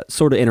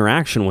sort of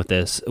interaction with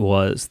this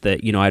was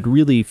that I'd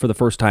really for the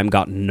first time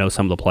gotten to know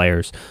some of the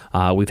players.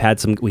 We had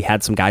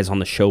some guys on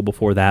the show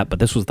before that, but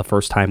this was the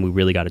first time we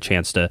really got a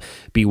chance to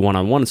be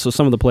one-on-one. So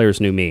some of the players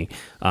knew me,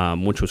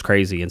 which was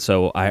crazy. And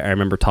so I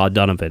remember Todd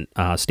Donovan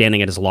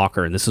standing at his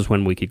locker, and this is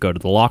when we could go to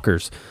the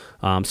lockers.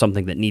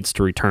 Something that needs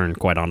to return,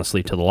 quite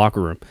honestly, to the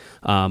locker room.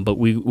 But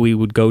we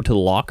would go to the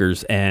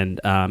lockers, and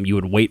you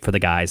would wait for the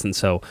guys. And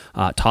so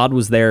Todd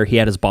was there. He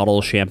had his bottle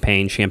of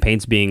champagne.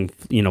 Champagne's being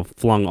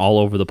flung all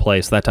over the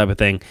place, that type of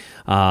thing.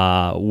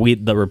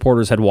 The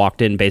reporters had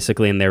walked in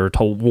basically, and they were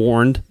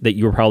warned that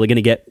you were probably going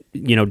to get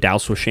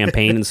doused with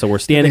champagne. And so we're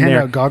standing Did they there.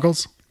 hand out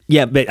goggles?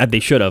 Yeah, they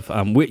should have.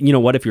 You know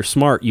what? If you're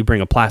smart, you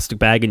bring a plastic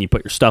bag and you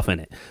put your stuff in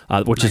it,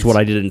 which is what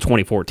I did in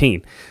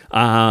 2014.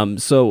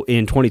 So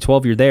in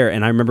 2012, you're there,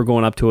 and I remember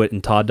going up to it,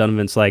 and Todd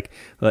Donovan's like,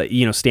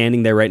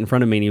 standing there right in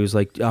front of me, and he was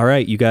like, "All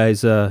right, you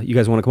guys want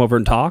to come over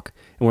and talk?"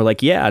 And we're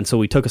like, "Yeah." And so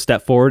we took a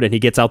step forward, and he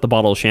gets out the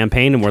bottle of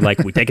champagne, and we're like,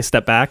 we take a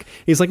step back.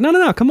 He's like,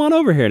 "No, come on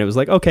over here." And it was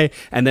like, okay.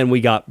 And then we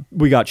got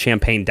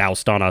champagne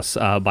doused on us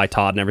by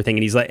Todd and everything.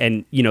 And he's like,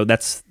 and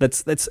that's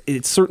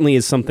it certainly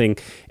is something.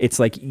 It's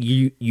like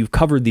you've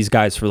covered these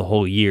guys for the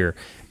whole year,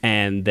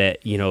 and that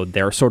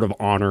they're sort of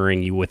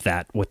honoring you with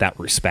that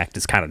respect.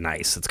 It's kind of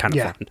nice. It's kind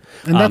of fun,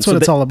 and that's what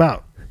it's all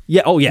about.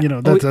 Yeah. Oh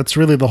yeah. That's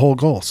really the whole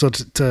goal. So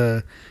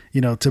to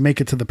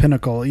make it to the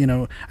pinnacle,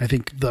 I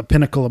think the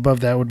pinnacle above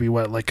that would be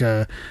like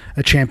a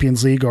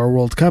Champions League or a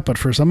World Cup. But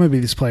for some of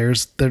these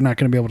players, they're not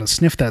going to be able to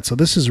sniff that. So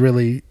this is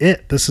really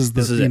it. This is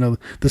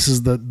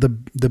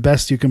the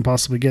best you can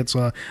possibly get.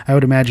 So I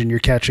would imagine you're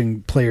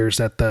catching players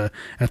at the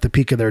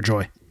peak of their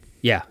joy.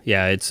 Yeah.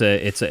 It's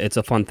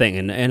a fun thing,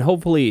 and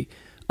hopefully.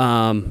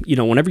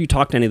 Whenever you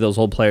talk to any of those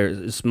old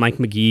players, Mike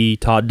McGee,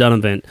 Todd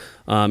Donovan,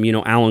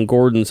 Alan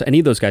Gordon's, any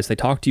of those guys, they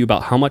talk to you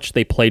about how much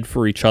they played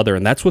for each other,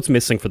 and that's what's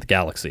missing for the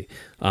Galaxy.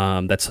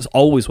 That's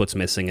always what's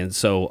missing, and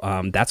so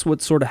that's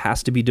what sort of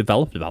has to be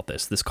developed about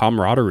this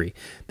camaraderie.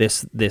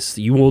 This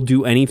you will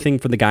do anything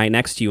for the guy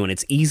next to you, and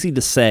it's easy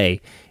to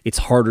say, it's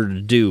harder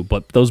to do,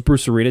 but those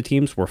Bruce Arena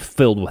teams were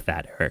filled with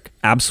that, Eric.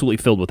 Absolutely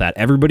filled with that.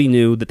 Everybody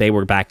knew that they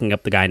were backing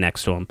up the guy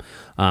next to him,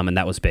 and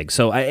that was big.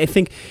 So I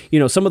think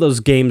some of those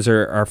games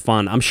are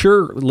fun. I'm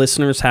sure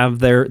listeners have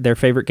their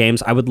favorite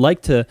games. I would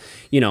like to,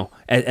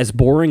 as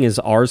boring as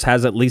ours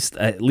has, at least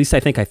I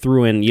think I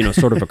threw in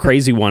sort of a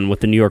crazy one with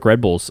the New York Red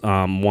Bulls,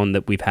 one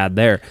that we've had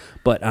there.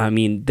 But I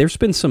mean, there's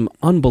been some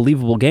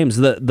unbelievable games.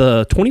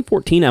 The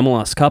 2014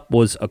 MLS Cup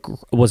was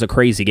a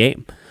crazy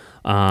game.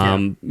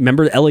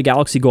 Remember the LA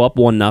Galaxy go up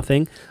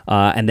 1-0,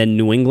 and then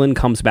New England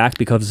comes back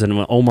because of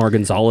an Omar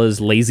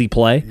Gonzalez lazy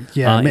play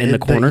in the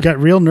corner. You got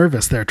real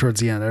nervous there towards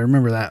the end. I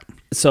remember that.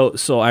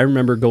 So I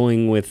remember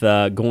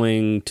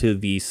going to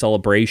the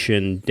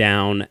celebration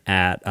down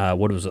at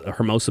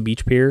Hermosa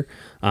Beach Pier.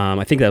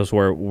 I think that was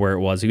where it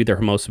was, either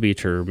Hermosa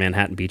Beach or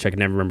Manhattan Beach. I can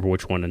never remember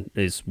which one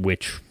is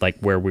which, like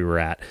where we were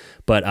at.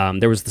 But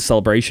there was the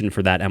celebration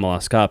for that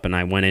MLS Cup, and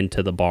I went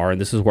into the bar, and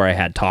this is where I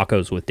had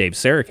tacos with Dave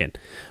Sarakin,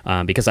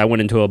 because I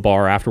went into a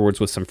bar afterwards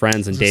with some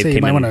friends, and Dave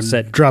came in and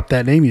said, "Drop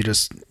that name you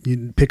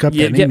pick up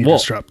that name you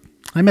just dropped."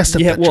 I messed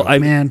up that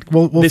joke, man.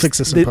 We'll fix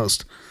this in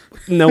post.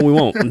 No, we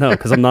won't. No,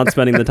 because I'm not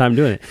spending the time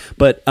doing it.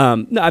 But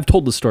no, I've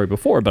told the story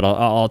before, but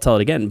I'll tell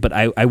it again. But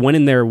I went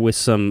in there with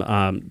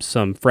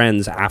some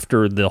friends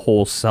after the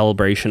whole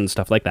celebration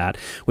stuff like that.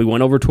 We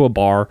went over to a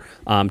bar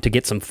to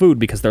get some food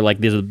because they're like,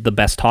 the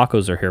best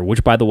tacos are here.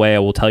 Which, by the way, I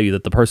will tell you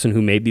that the person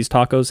who made these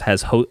tacos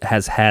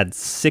has had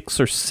 6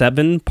 or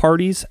 7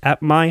 parties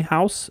at my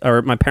house or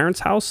at my parents'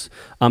 house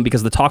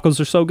because the tacos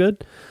are so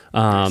good.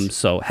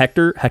 So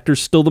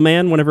Hector's still the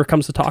man whenever it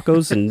comes to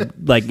tacos, and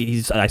like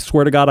I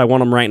swear to God, I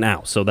want them right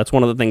now. So that's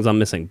one of the things I'm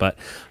missing. But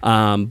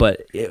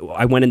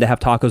I went in to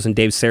have tacos, and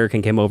Dave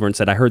Sarakin came over and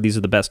said, "I heard these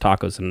are the best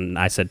tacos." And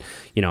I said,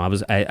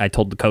 I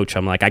told the coach,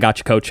 I'm like, "I got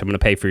you, coach. I'm going to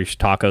pay for your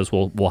tacos.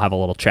 We'll have a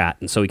little chat."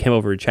 And so he came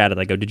over and chatted.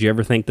 I go, "Did you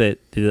ever think that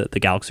the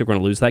Galaxy were going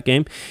to lose that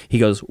game?" He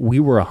goes, "We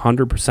were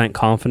 100%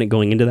 confident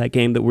going into that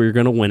game that we were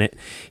going to win it."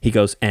 He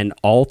goes, "And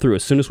all through,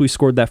 as soon as we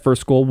scored that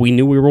first goal, we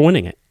knew we were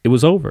winning it. It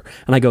was over."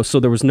 And I go, "So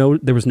there was no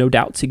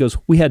doubts?" He goes,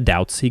 "We had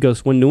doubts." He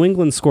goes, "When New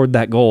England scored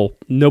that goal,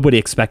 nobody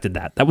expected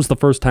that. That was the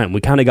first time.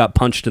 We kind of got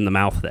punched in the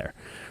mouth there."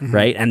 Mm-hmm.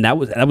 Right? And that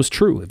was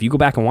true. If you go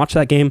back and watch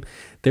that game,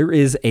 there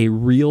is a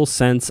real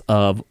sense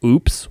of,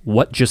 oops,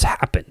 what just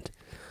happened?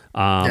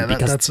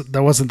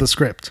 That wasn't the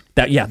script.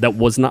 That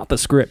was not the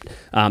script.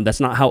 That's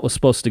not how it was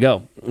supposed to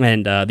go.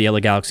 And the LA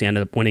Galaxy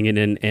ended up winning it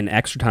in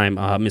extra time.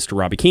 Mr.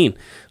 Robbie Keane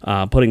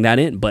putting that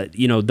in. But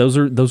those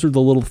are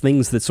the little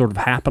things that sort of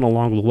happen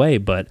along the way.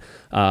 But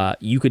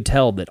you could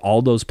tell that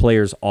all those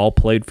players all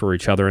played for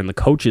each other, and the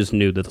coaches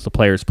knew that the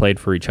players played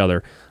for each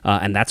other.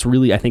 And that's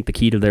really, I think, the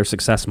key to their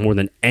success more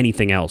than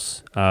anything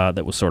else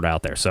that was sort of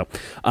out there. So.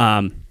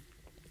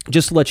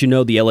 Just to let you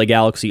know, the LA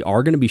Galaxy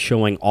are going to be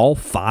showing all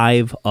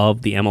 5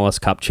 of the MLS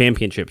Cup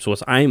championships,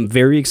 which I am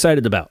very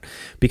excited about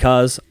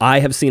because I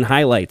have seen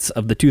highlights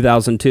of the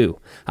 2002.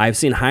 I have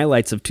seen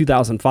highlights of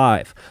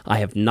 2005. I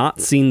have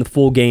not seen the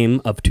full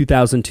game of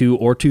 2002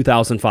 or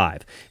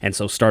 2005. And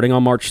so starting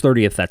on March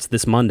 30th, that's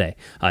this Monday,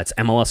 it's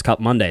MLS Cup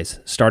Mondays,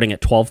 starting at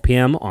 12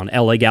 p.m. on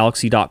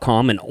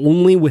LAGalaxy.com and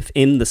only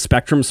within the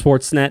Spectrum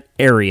Sportsnet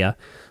area.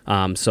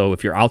 So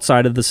if you're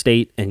outside of the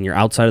state and you're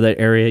outside of that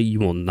area,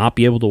 you will not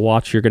be able to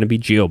watch. You're going to be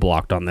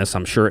geo-blocked on this.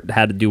 I'm sure it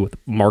had to do with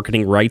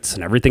marketing rights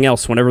and everything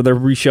else whenever they're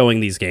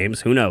re-showing these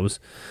games. Who knows?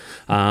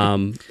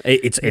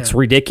 It's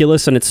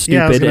ridiculous and it's stupid.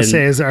 Yeah, I was going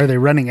to say, are they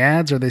running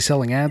ads? Are they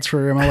selling ads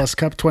for MLS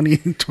Cup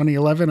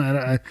 2011?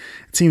 It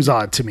seems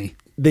odd to me.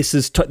 This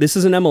is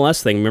an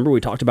MLS thing. Remember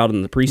we talked about it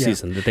in the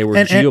preseason that they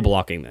were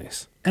geo-blocking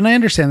this. And I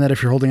understand that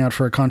if you're holding out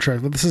for a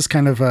contract, but this is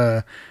kind of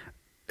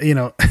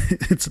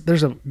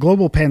there's a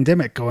global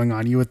pandemic going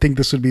on. You would think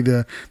this would be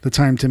the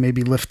time to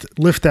maybe lift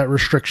that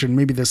restriction,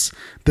 maybe this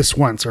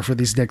once or for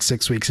these next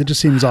 6 weeks. It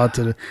just seems odd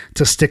to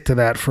stick to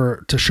that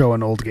to show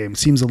an old game.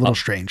 Seems a little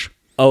strange.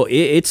 Oh,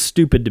 it's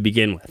stupid to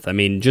begin with. I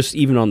mean, just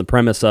even on the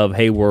premise of,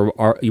 hey,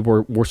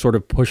 we're sort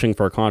of pushing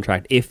for a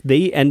contract. If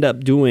they end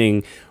up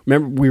doing,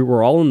 remember, we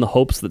were all in the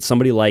hopes that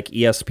somebody like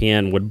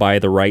ESPN would buy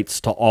the rights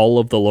to all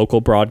of the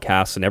local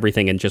broadcasts and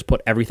everything and just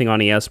put everything on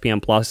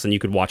ESPN Plus and you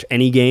could watch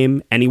any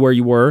game anywhere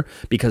you were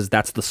because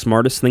that's the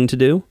smartest thing to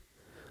do.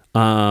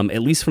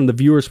 At least from the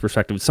viewer's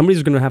perspective,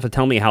 somebody's going to have to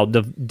tell me how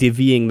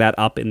divvying that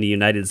up in the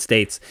United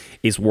States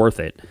is worth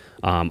it.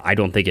 I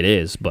don't think it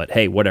is, but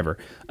hey, whatever.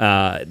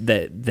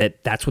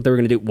 That's what they were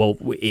going to do. Well,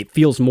 it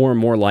feels more and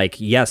more like,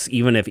 yes,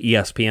 even if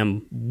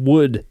ESPN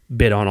would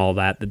bid on all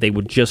that they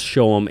would just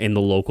show them in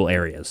the local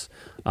areas,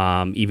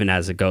 even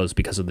as it goes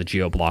because of the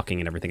geo-blocking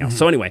and everything else. Mm-hmm.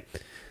 So anyway,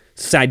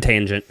 side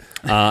tangent.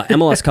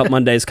 MLS Cup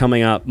Monday is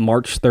coming up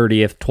March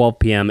 30th, 12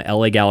 p.m.,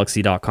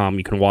 LAGalaxy.com.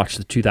 You can watch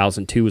the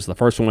 2002 is the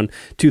first one,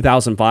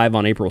 2005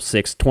 on April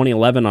 6th,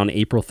 2011 on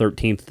April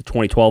 13th, the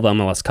 2012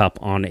 MLS Cup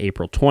on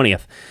April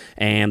 20th,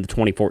 and the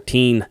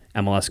 2014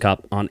 MLS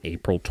Cup on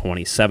April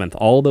 27th.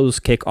 All those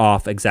kick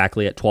off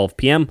exactly at 12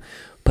 p.m.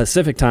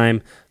 Pacific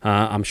time.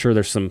 I'm sure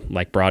there's some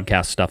like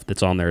broadcast stuff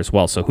that's on there as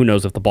well. So who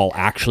knows if the ball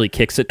actually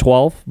kicks at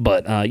 12?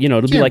 But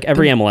it'll be like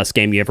every MLS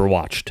game you ever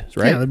watched,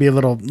 right? Yeah, there'll be a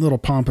little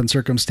pomp and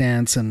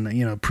circumstance and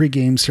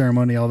pregame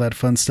ceremony, all that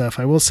fun stuff.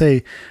 I will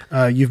say,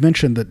 you've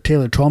mentioned that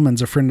Taylor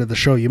Twellman's a friend of the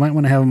show. You might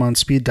want to have him on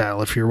speed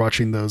dial if you're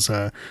watching those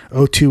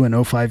 02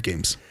 and 05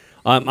 games.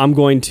 I'm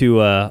going to.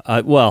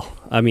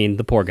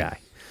 The poor guy.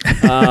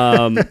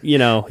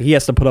 He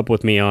has to put up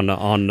with me on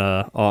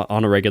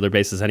a regular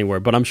basis anywhere,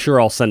 but I'm sure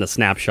I'll send a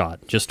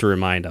snapshot just to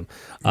remind him.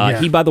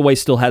 He, by the way,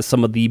 still has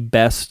some of the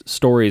best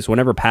stories.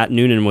 Whenever Pat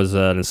Noonan was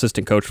an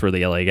assistant coach for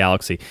the LA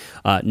Galaxy,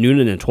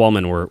 Noonan and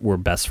Twellman were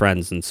best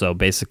friends, and so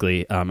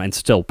basically, and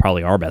still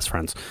probably are best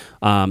friends.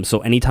 So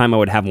anytime I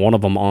would have one of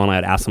them on,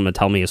 I'd ask them to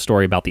tell me a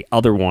story about the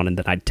other one, and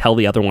then I'd tell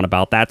the other one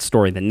about that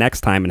story the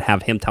next time and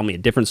have him tell me a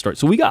different story.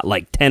 So we got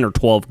like 10 or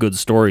 12 good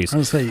stories. I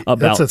would say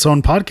that's its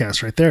own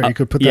podcast right there. You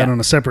could put that on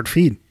a separate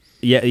feed.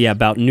 Yeah,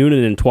 about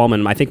Noonan and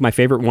Twellman. I think my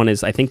favorite one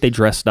is they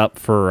dressed up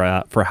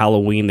for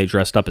Halloween. They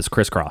dressed up as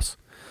Crisscross.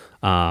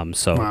 Wow.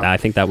 I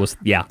think that was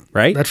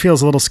right. That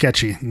feels a little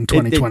sketchy in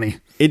 2020.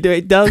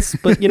 It does,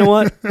 but you know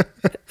what?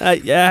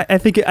 I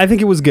think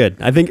it was good.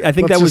 I think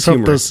that was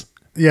humorous.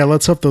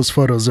 Let's hope those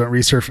photos don't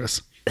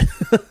resurface.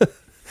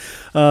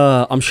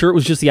 I'm sure it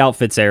was just the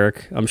outfits,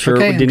 Eric. I'm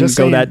sure it didn't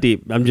go that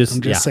deep. I'm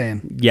just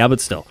saying. Yeah, but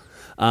still.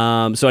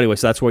 So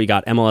that's what you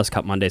got. MLS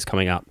Cup Mondays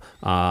coming up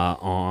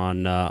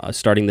on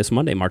starting this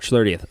Monday, March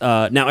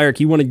 30th. Now,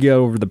 Eric, you want to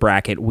go over the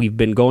bracket. We've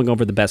been going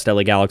over the best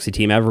LA Galaxy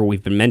team ever.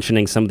 We've been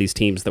mentioning some of these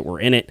teams that were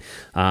in it.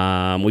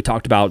 We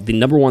talked about the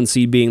number one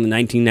seed being the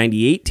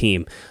 1998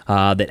 team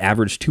that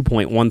averaged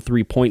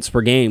 2.13 points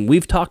per game.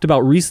 We've talked about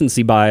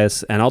recency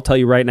bias, and I'll tell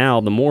you right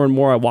now, the more and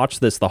more I watch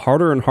this, the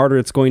harder and harder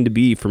it's going to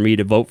be for me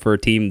to vote for a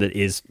team that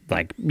is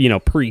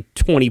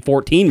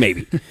pre-2014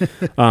 maybe.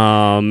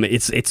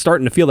 It's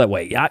starting to feel that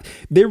way.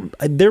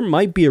 There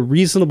might be a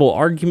reasonable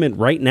argument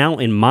right now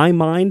in my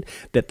mind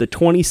that the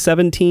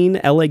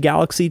 2017 LA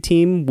Galaxy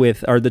team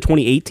or the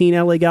 2018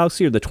 LA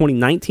Galaxy or the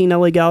 2019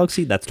 LA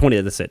Galaxy, that's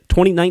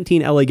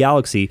 2019 LA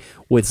Galaxy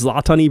with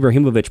Zlatan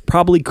Ibrahimovic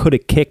probably could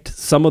have kicked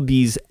some of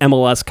these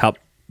MLS Cup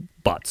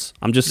butts.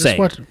 I'm just saying.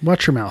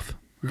 Watch your mouth.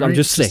 Right? I'm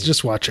just saying.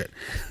 Just watch it.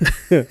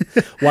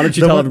 Why don't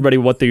you tell everybody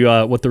what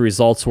the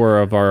results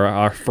were of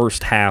our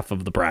first half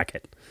of the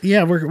bracket?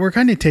 Yeah, we're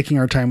kind of taking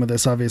our time with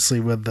this, obviously,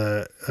 with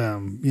the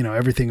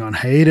everything on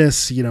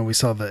hiatus. We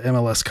saw the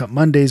MLS Cup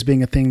Mondays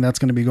being a thing that's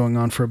going to be going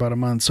on for about a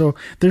month. So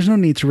there's no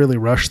need to really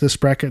rush this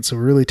bracket. So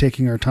we're really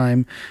taking our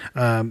time.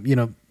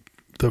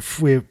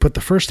 We put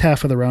the first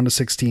half of the round of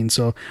 16.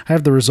 So I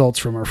have the results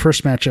from our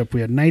first matchup.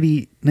 We had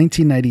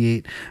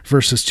 1998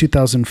 versus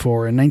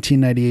 2004, and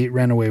 1998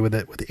 ran away with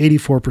it with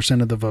 84%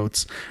 of the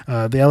votes.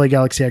 The LA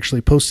Galaxy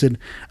actually posted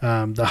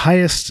the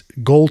highest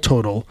goal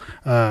total,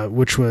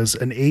 which was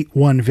an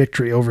 8-1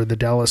 victory over the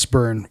Dallas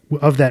Burn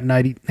of that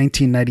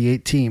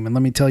 1998 team. And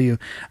let me tell you,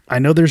 I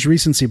know there's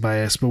recency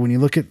bias, but when you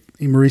look at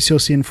Mauricio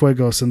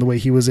Cienfuegos and the way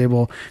he was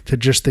able to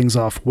dish things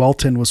off,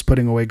 Welton was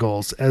putting away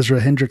goals. Ezra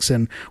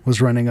Hendrickson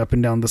was running up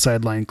and down the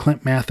sideline.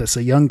 Clint Mathis,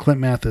 a young Clint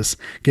Mathis,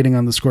 getting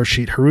on the score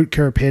sheet. Harut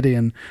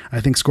Karapetian,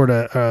 I think, scored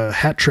a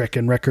hat trick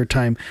in record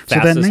time.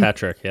 Fastest hat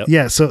trick, yep.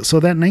 Yeah, so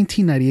that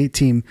 1998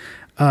 team,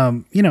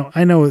 I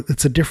know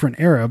it's a different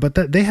era, but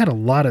they had a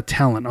lot of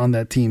talent on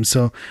that team.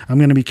 So I'm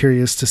going to be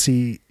curious to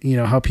see,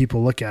 how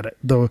people look at it.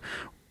 Though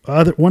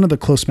one of the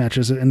close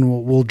matches,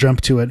 and we'll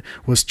jump to it,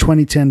 was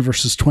 2010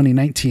 versus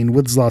 2019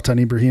 with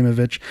Zlatan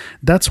Ibrahimovic.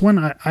 That's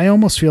when I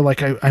almost feel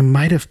like I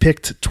might have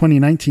picked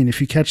 2019. If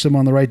you catch them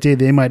on the right day,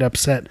 they might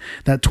upset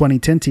that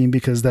 2010 team,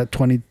 because that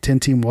 2010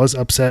 team was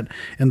upset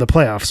in the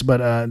playoffs.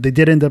 But they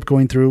did end up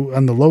going through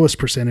on the lowest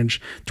percentage.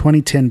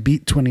 2010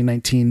 beat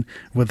 2019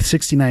 with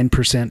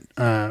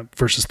 69%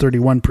 versus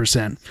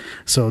 31%.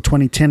 So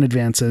 2010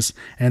 advances.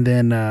 And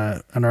then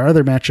on our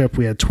other matchup,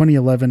 we had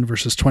 2011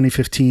 versus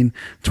 2015.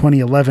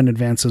 2011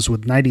 advances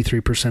with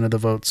 93% of the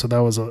vote, so that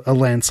was a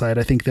landslide.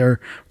 I think they're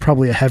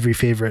probably a heavy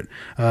favorite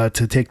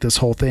to take this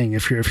whole thing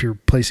if you're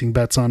placing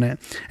bets on it.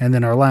 And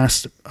then our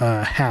last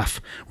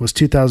half was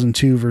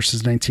 2002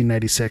 versus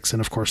 1996,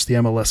 and of course the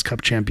MLS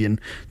Cup champion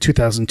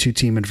 2002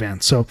 team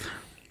advanced. So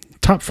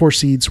top 4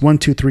 seeds, 1,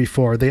 2, 3,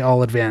 4, they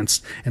all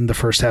advanced in the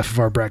first half of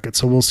our bracket.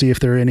 So we'll see if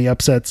there are any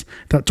upsets.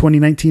 Thought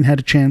 2019 had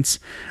a chance,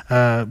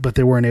 but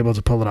they weren't able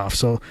to pull it off.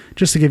 So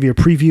just to give you a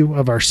preview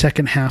of our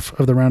second half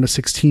of the round of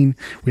 16,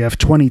 we have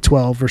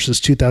 2012 versus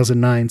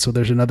 2009. So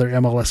there's another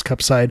MLS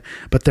Cup side,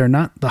 but they're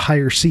not the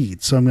higher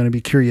seed. So I'm going to be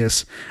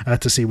curious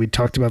to see. We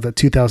talked about that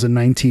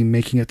 2009 team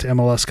making it to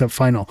MLS Cup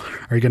final.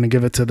 Are you going to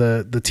give it to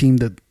the team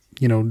that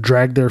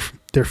dragged their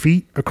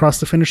feet across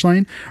the finish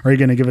line, or are you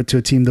going to give it to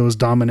a team that was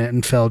dominant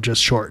and fell just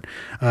short?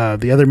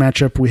 The other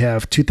matchup, we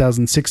have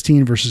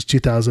 2016 versus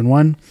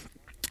 2001.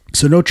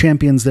 So no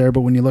champions there,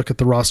 but when you look at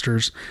the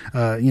rosters,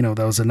 that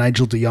was a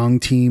Nigel de Jong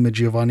team, a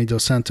Giovanni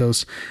Dos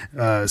Santos,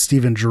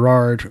 Steven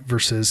Gerrard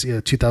versus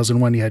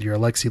 2001. You had your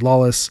Alexi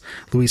Lawless,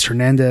 Luis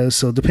Hernandez.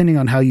 So depending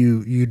on how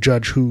you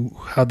judge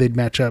how they'd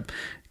match up,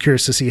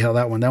 curious to see how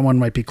that one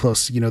might be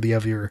close. You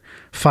have your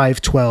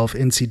 5-12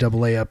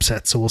 NCAA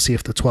upset, so we'll see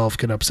if the 12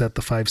 can upset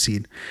the 5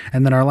 seed.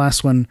 And then our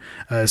last one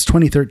is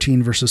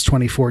 2013 versus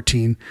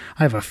 2014.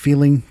 I have a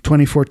feeling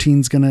 2014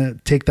 is going to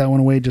take that one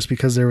away just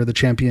because they were the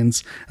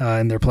champions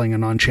and they're playing a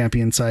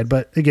non-champion side.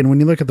 But again, when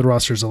you look at the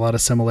rosters, a lot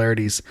of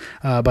similarities,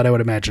 but I would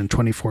imagine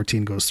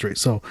 2014 goes through.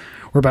 So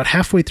we're about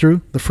halfway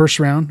through the first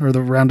round, or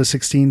the round of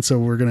 16, so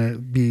we're going to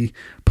be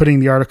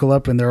putting the article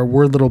up, and there are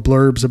word little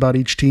blurbs about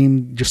each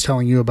team, just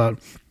telling you about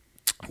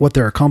what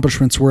their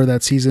accomplishments were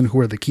that season, who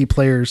are the key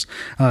players.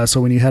 So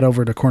when you head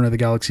over to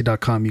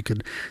cornerofthegalaxy.com, you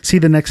could see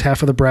the next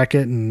half of the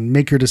bracket and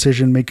make your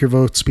decision, make your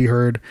votes be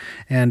heard,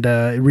 and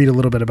read a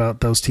little bit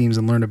about those teams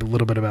and learn a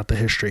little bit about the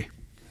history.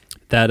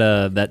 That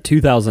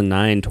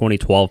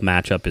 2009-2012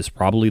 matchup is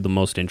probably the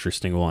most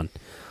interesting one.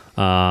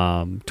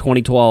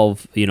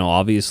 2012,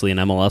 obviously an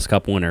MLS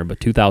Cup winner, but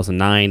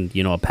 2009,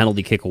 a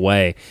penalty kick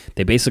away.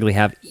 They basically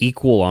have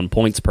equal on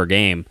points per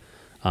game.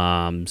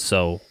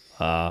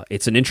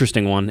 It's an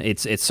interesting one.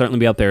 It's certainly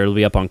be up there. It'll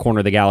be up on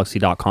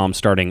cornerofthegalaxy.com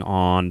starting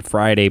on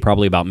Friday,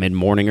 probably about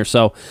mid-morning or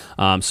so.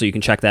 So you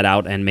can check that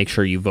out and make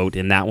sure you vote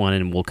in that one,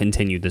 and we'll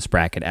continue this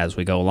bracket as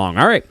we go along.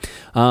 All right.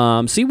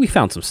 See, we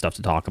found some stuff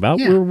to talk about.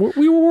 Yeah.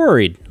 We were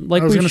worried. I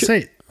was going to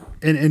say,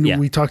 and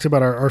we talked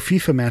about our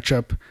FIFA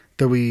matchup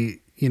that we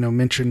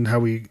mentioned how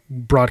we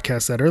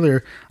broadcast that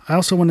earlier. I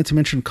also wanted to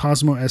mention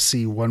Cosmo SC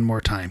one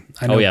more time.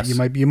 I know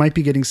you might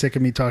be getting sick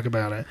of me talk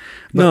about it.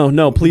 But,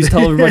 no, please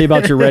tell everybody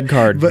about your red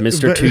card,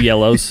 Mr. Two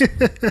Yellows.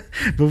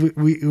 But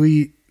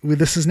we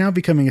this is now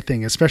becoming a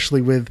thing,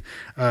 especially with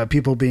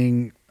people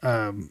being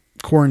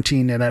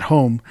quarantined and at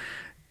home.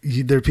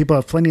 People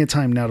have plenty of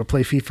time now to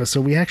play FIFA. So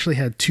we actually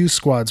had 2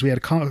 squads. We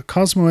had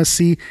Cosmo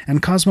SC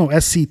and Cosmo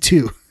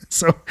SC2.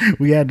 So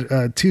we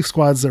had 2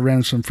 squads that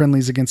ran some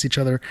friendlies against each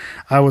other.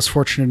 I was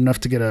fortunate enough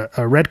to get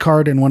a red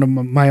card in one of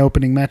my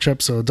opening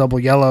matchups, so a double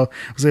yellow.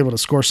 I was able to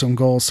score some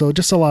goals. So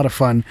just a lot of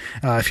fun.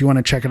 If you want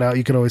to check it out,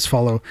 you could always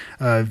follow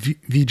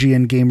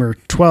VGN Gamer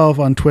 12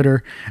 on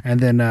Twitter. And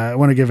then I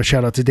want to give a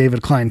shout out to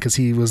David Klein, because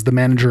he was the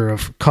manager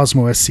of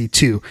Cosmo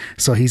SC2.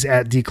 So he's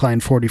at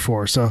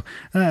Decline44. So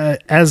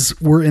as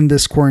we're in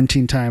this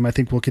quarantine time, I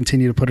think we'll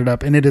continue to put it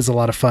up. And it is a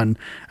lot of fun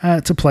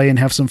to play and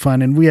have some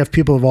fun. And we have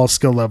people of all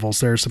skill levels.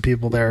 There are some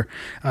people there.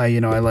 I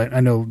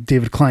know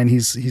David Klein,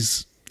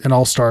 he's an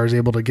all-star, is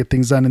able to get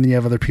things done, and then you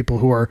have other people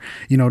who are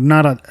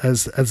not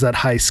as that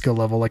high skill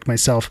level like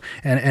myself,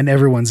 and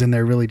everyone's in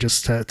there really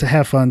just to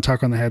have fun,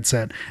 talk on the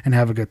headset, and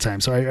have a good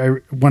time. So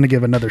I want to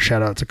give another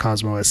shout out to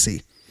Cosmo SC.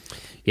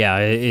 Yeah,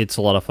 it's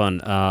a lot of fun.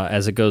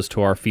 As it goes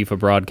to our FIFA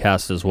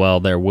broadcast as well,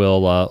 there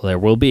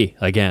will be,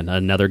 again,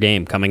 another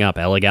game coming up,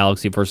 LA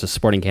Galaxy versus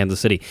Sporting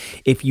Kansas City.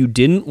 If you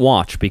didn't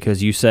watch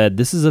because you said,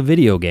 this is a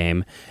video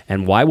game,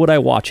 and why would I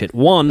watch it?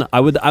 One, I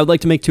would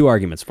like to make 2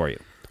 arguments for you.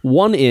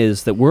 One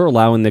is that we're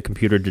allowing the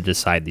computer to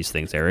decide these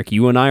things, Eric.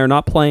 You and I are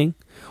not playing.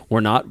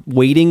 We're not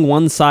weighting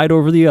one side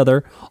over the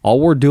other.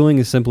 All we're doing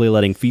is simply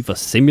letting FIFA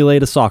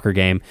simulate a soccer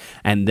game,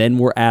 and then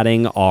we're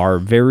adding our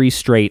very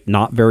straight,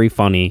 not very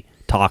funny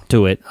talk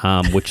to it,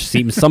 which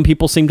some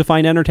people seem to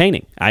find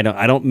entertaining. I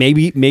don't.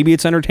 Maybe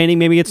it's entertaining.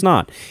 Maybe it's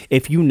not.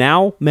 If you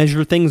now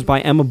measure things by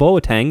Emma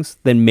Boatengs,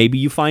 then maybe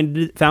you found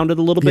it a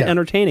little bit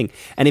entertaining.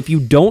 And if you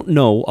don't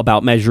know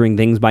about measuring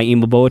things by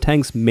Emma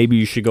Boatengs, maybe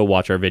you should go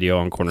watch our video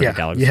on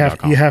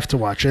cornerofthegalaxy.com. You have to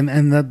watch.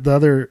 And the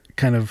other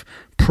kind of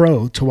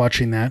pro to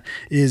watching that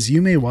is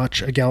you may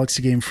watch a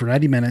Galaxy game for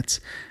 90 minutes.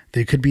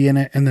 They could be in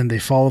it, and then they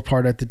fall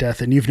apart at the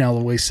death, and you've now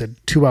wasted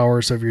 2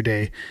 hours of your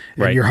day,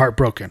 and you're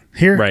heartbroken.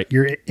 Here,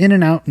 you're in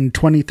and out in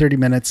 20, 30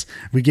 minutes.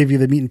 We give you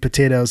the meat and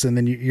potatoes, and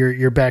then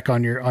you're back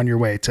on your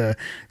way to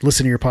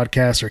listen to your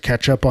podcast or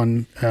catch up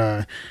on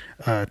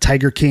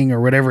Tiger King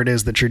or whatever it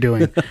is that you're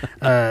doing.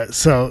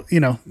 So,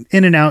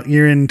 in and out,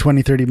 you're in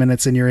 20, 30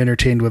 minutes, and you're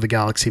entertained with a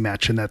Galaxy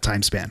match in that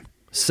time span.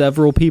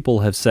 Several people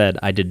have said,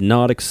 I did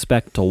not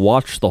expect to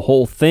watch the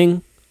whole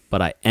thing,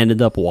 but I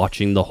ended up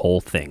watching the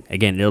whole thing.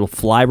 Again, it'll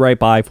fly right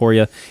by for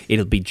you.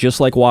 It'll be just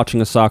like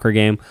watching a soccer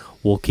game.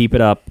 We'll keep it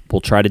up.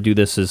 We'll try to do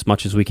this as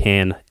much as we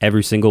can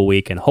every single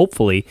week. And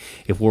hopefully,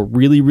 if we're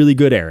really, really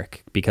good,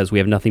 Eric, because we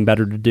have nothing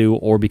better to do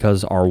or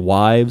because our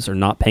wives are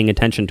not paying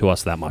attention to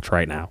us that much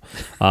right now,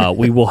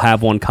 we will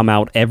have one come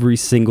out every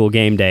single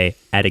game day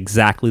at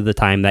exactly the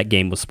time that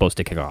game was supposed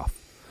to kick off.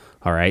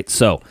 All right,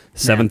 so 7:30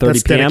 p.m.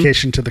 That's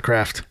dedication to the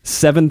craft.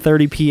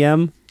 7:30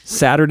 p.m.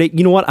 Saturday.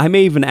 You know what? I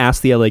may even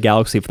ask the LA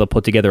Galaxy if they'll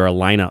put together a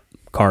lineup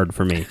card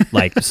for me,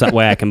 like so that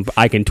way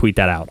I can tweet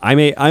that out.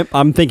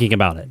 I'm thinking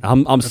about it.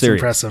 I'm That's serious.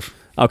 Impressive.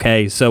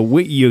 Okay, so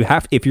you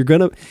have if you're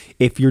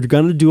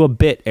gonna do a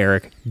bit,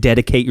 Eric,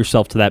 dedicate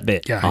yourself to that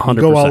bit. Yeah,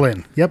 100%. go all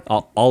in. Yep,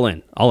 all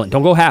in.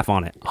 Don't go half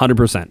on it.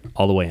 100%,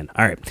 all the way in.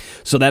 All right.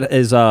 So that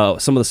is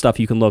some of the stuff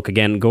you can look.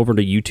 Again, go over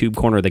to YouTube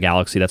Corner of the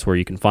Galaxy. That's where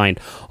you can find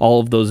all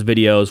of those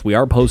videos. We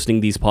are posting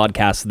these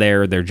podcasts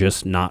there. They're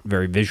just not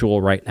very visual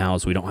right now,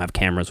 as we don't have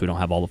cameras. We don't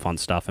have all the fun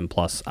stuff, and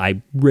plus,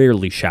 I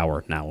rarely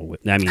shower now.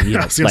 I mean,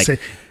 like say,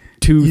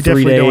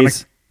 2-3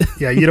 days.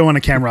 You don't want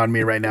a camera on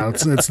me right now.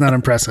 It's not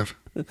impressive.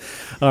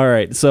 All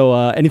right. So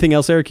anything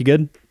else, Eric? You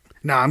good?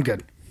 No, I'm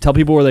good. Tell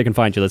people where they can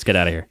find you. Let's get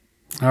out of here.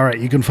 All right.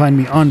 You can find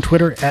me on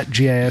Twitter at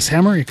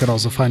GISHammer. You could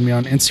also find me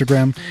on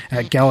Instagram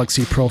at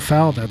Galaxy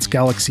Profile. That's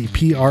Galaxy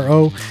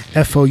PROFOUL.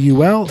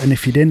 And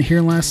if you didn't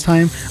hear last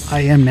time,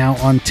 I am now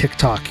on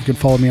TikTok. You can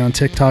follow me on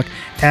TikTok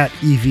at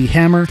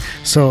EVHammer.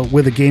 So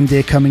with a game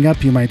day coming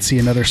up, you might see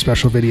another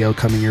special video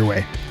coming your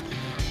way.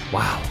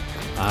 Wow.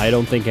 I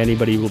don't think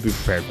anybody will be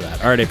prepared for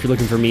that. All right, if you're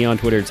looking for me on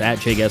Twitter, it's at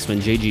Jay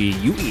Guesman,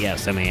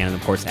 JGUESMAN, and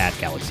of course at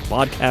Galaxy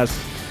Podcast.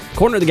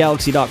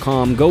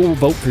 CorneroftheGalaxy.com. Go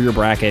vote for your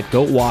bracket.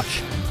 Go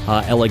watch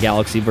LA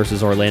Galaxy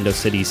versus Orlando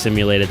City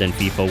simulated in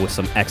FIFA with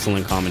some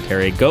excellent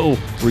commentary. Go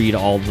read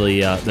all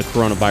the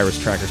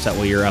coronavirus tracker set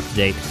while you're up to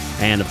date.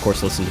 And of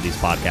course, listen to these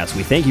podcasts.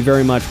 We thank you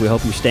very much. We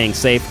hope you're staying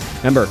safe.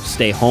 Remember,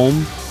 stay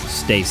home,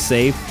 stay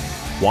safe,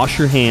 wash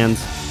your hands,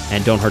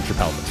 and don't hurt your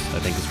pelvis. I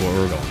think is where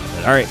we're going with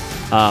it. All right.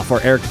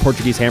 For Eric the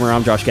Portuguese Hammer,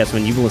 I'm Josh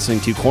Guesman. You've been listening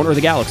to Corner of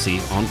the Galaxy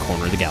on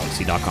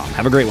cornerofthegalaxy.com.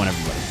 Have a great one,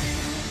 everybody.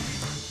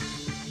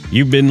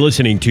 You've been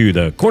listening to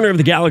the Corner of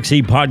the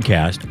Galaxy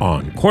podcast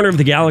on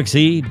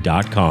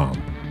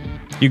cornerofthegalaxy.com.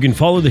 You can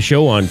follow the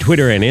show on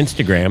Twitter and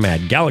Instagram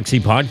at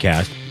Galaxy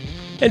Podcast,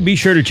 and be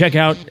sure to check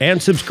out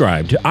and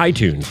subscribe to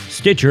iTunes,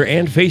 Stitcher,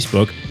 and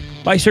Facebook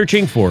by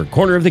searching for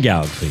Corner of the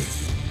Galaxy.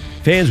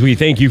 Fans, we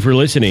thank you for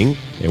listening,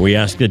 and we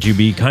ask that you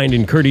be kind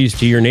and courteous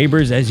to your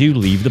neighbors as you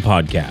leave the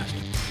podcast.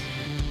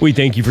 We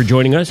thank you for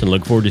joining us and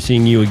look forward to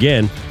seeing you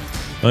again.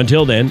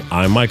 Until then,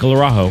 I'm Michael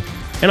Araujo,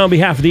 and on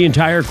behalf of the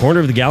entire Corner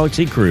of the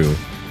Galaxy crew,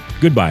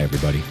 goodbye,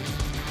 everybody.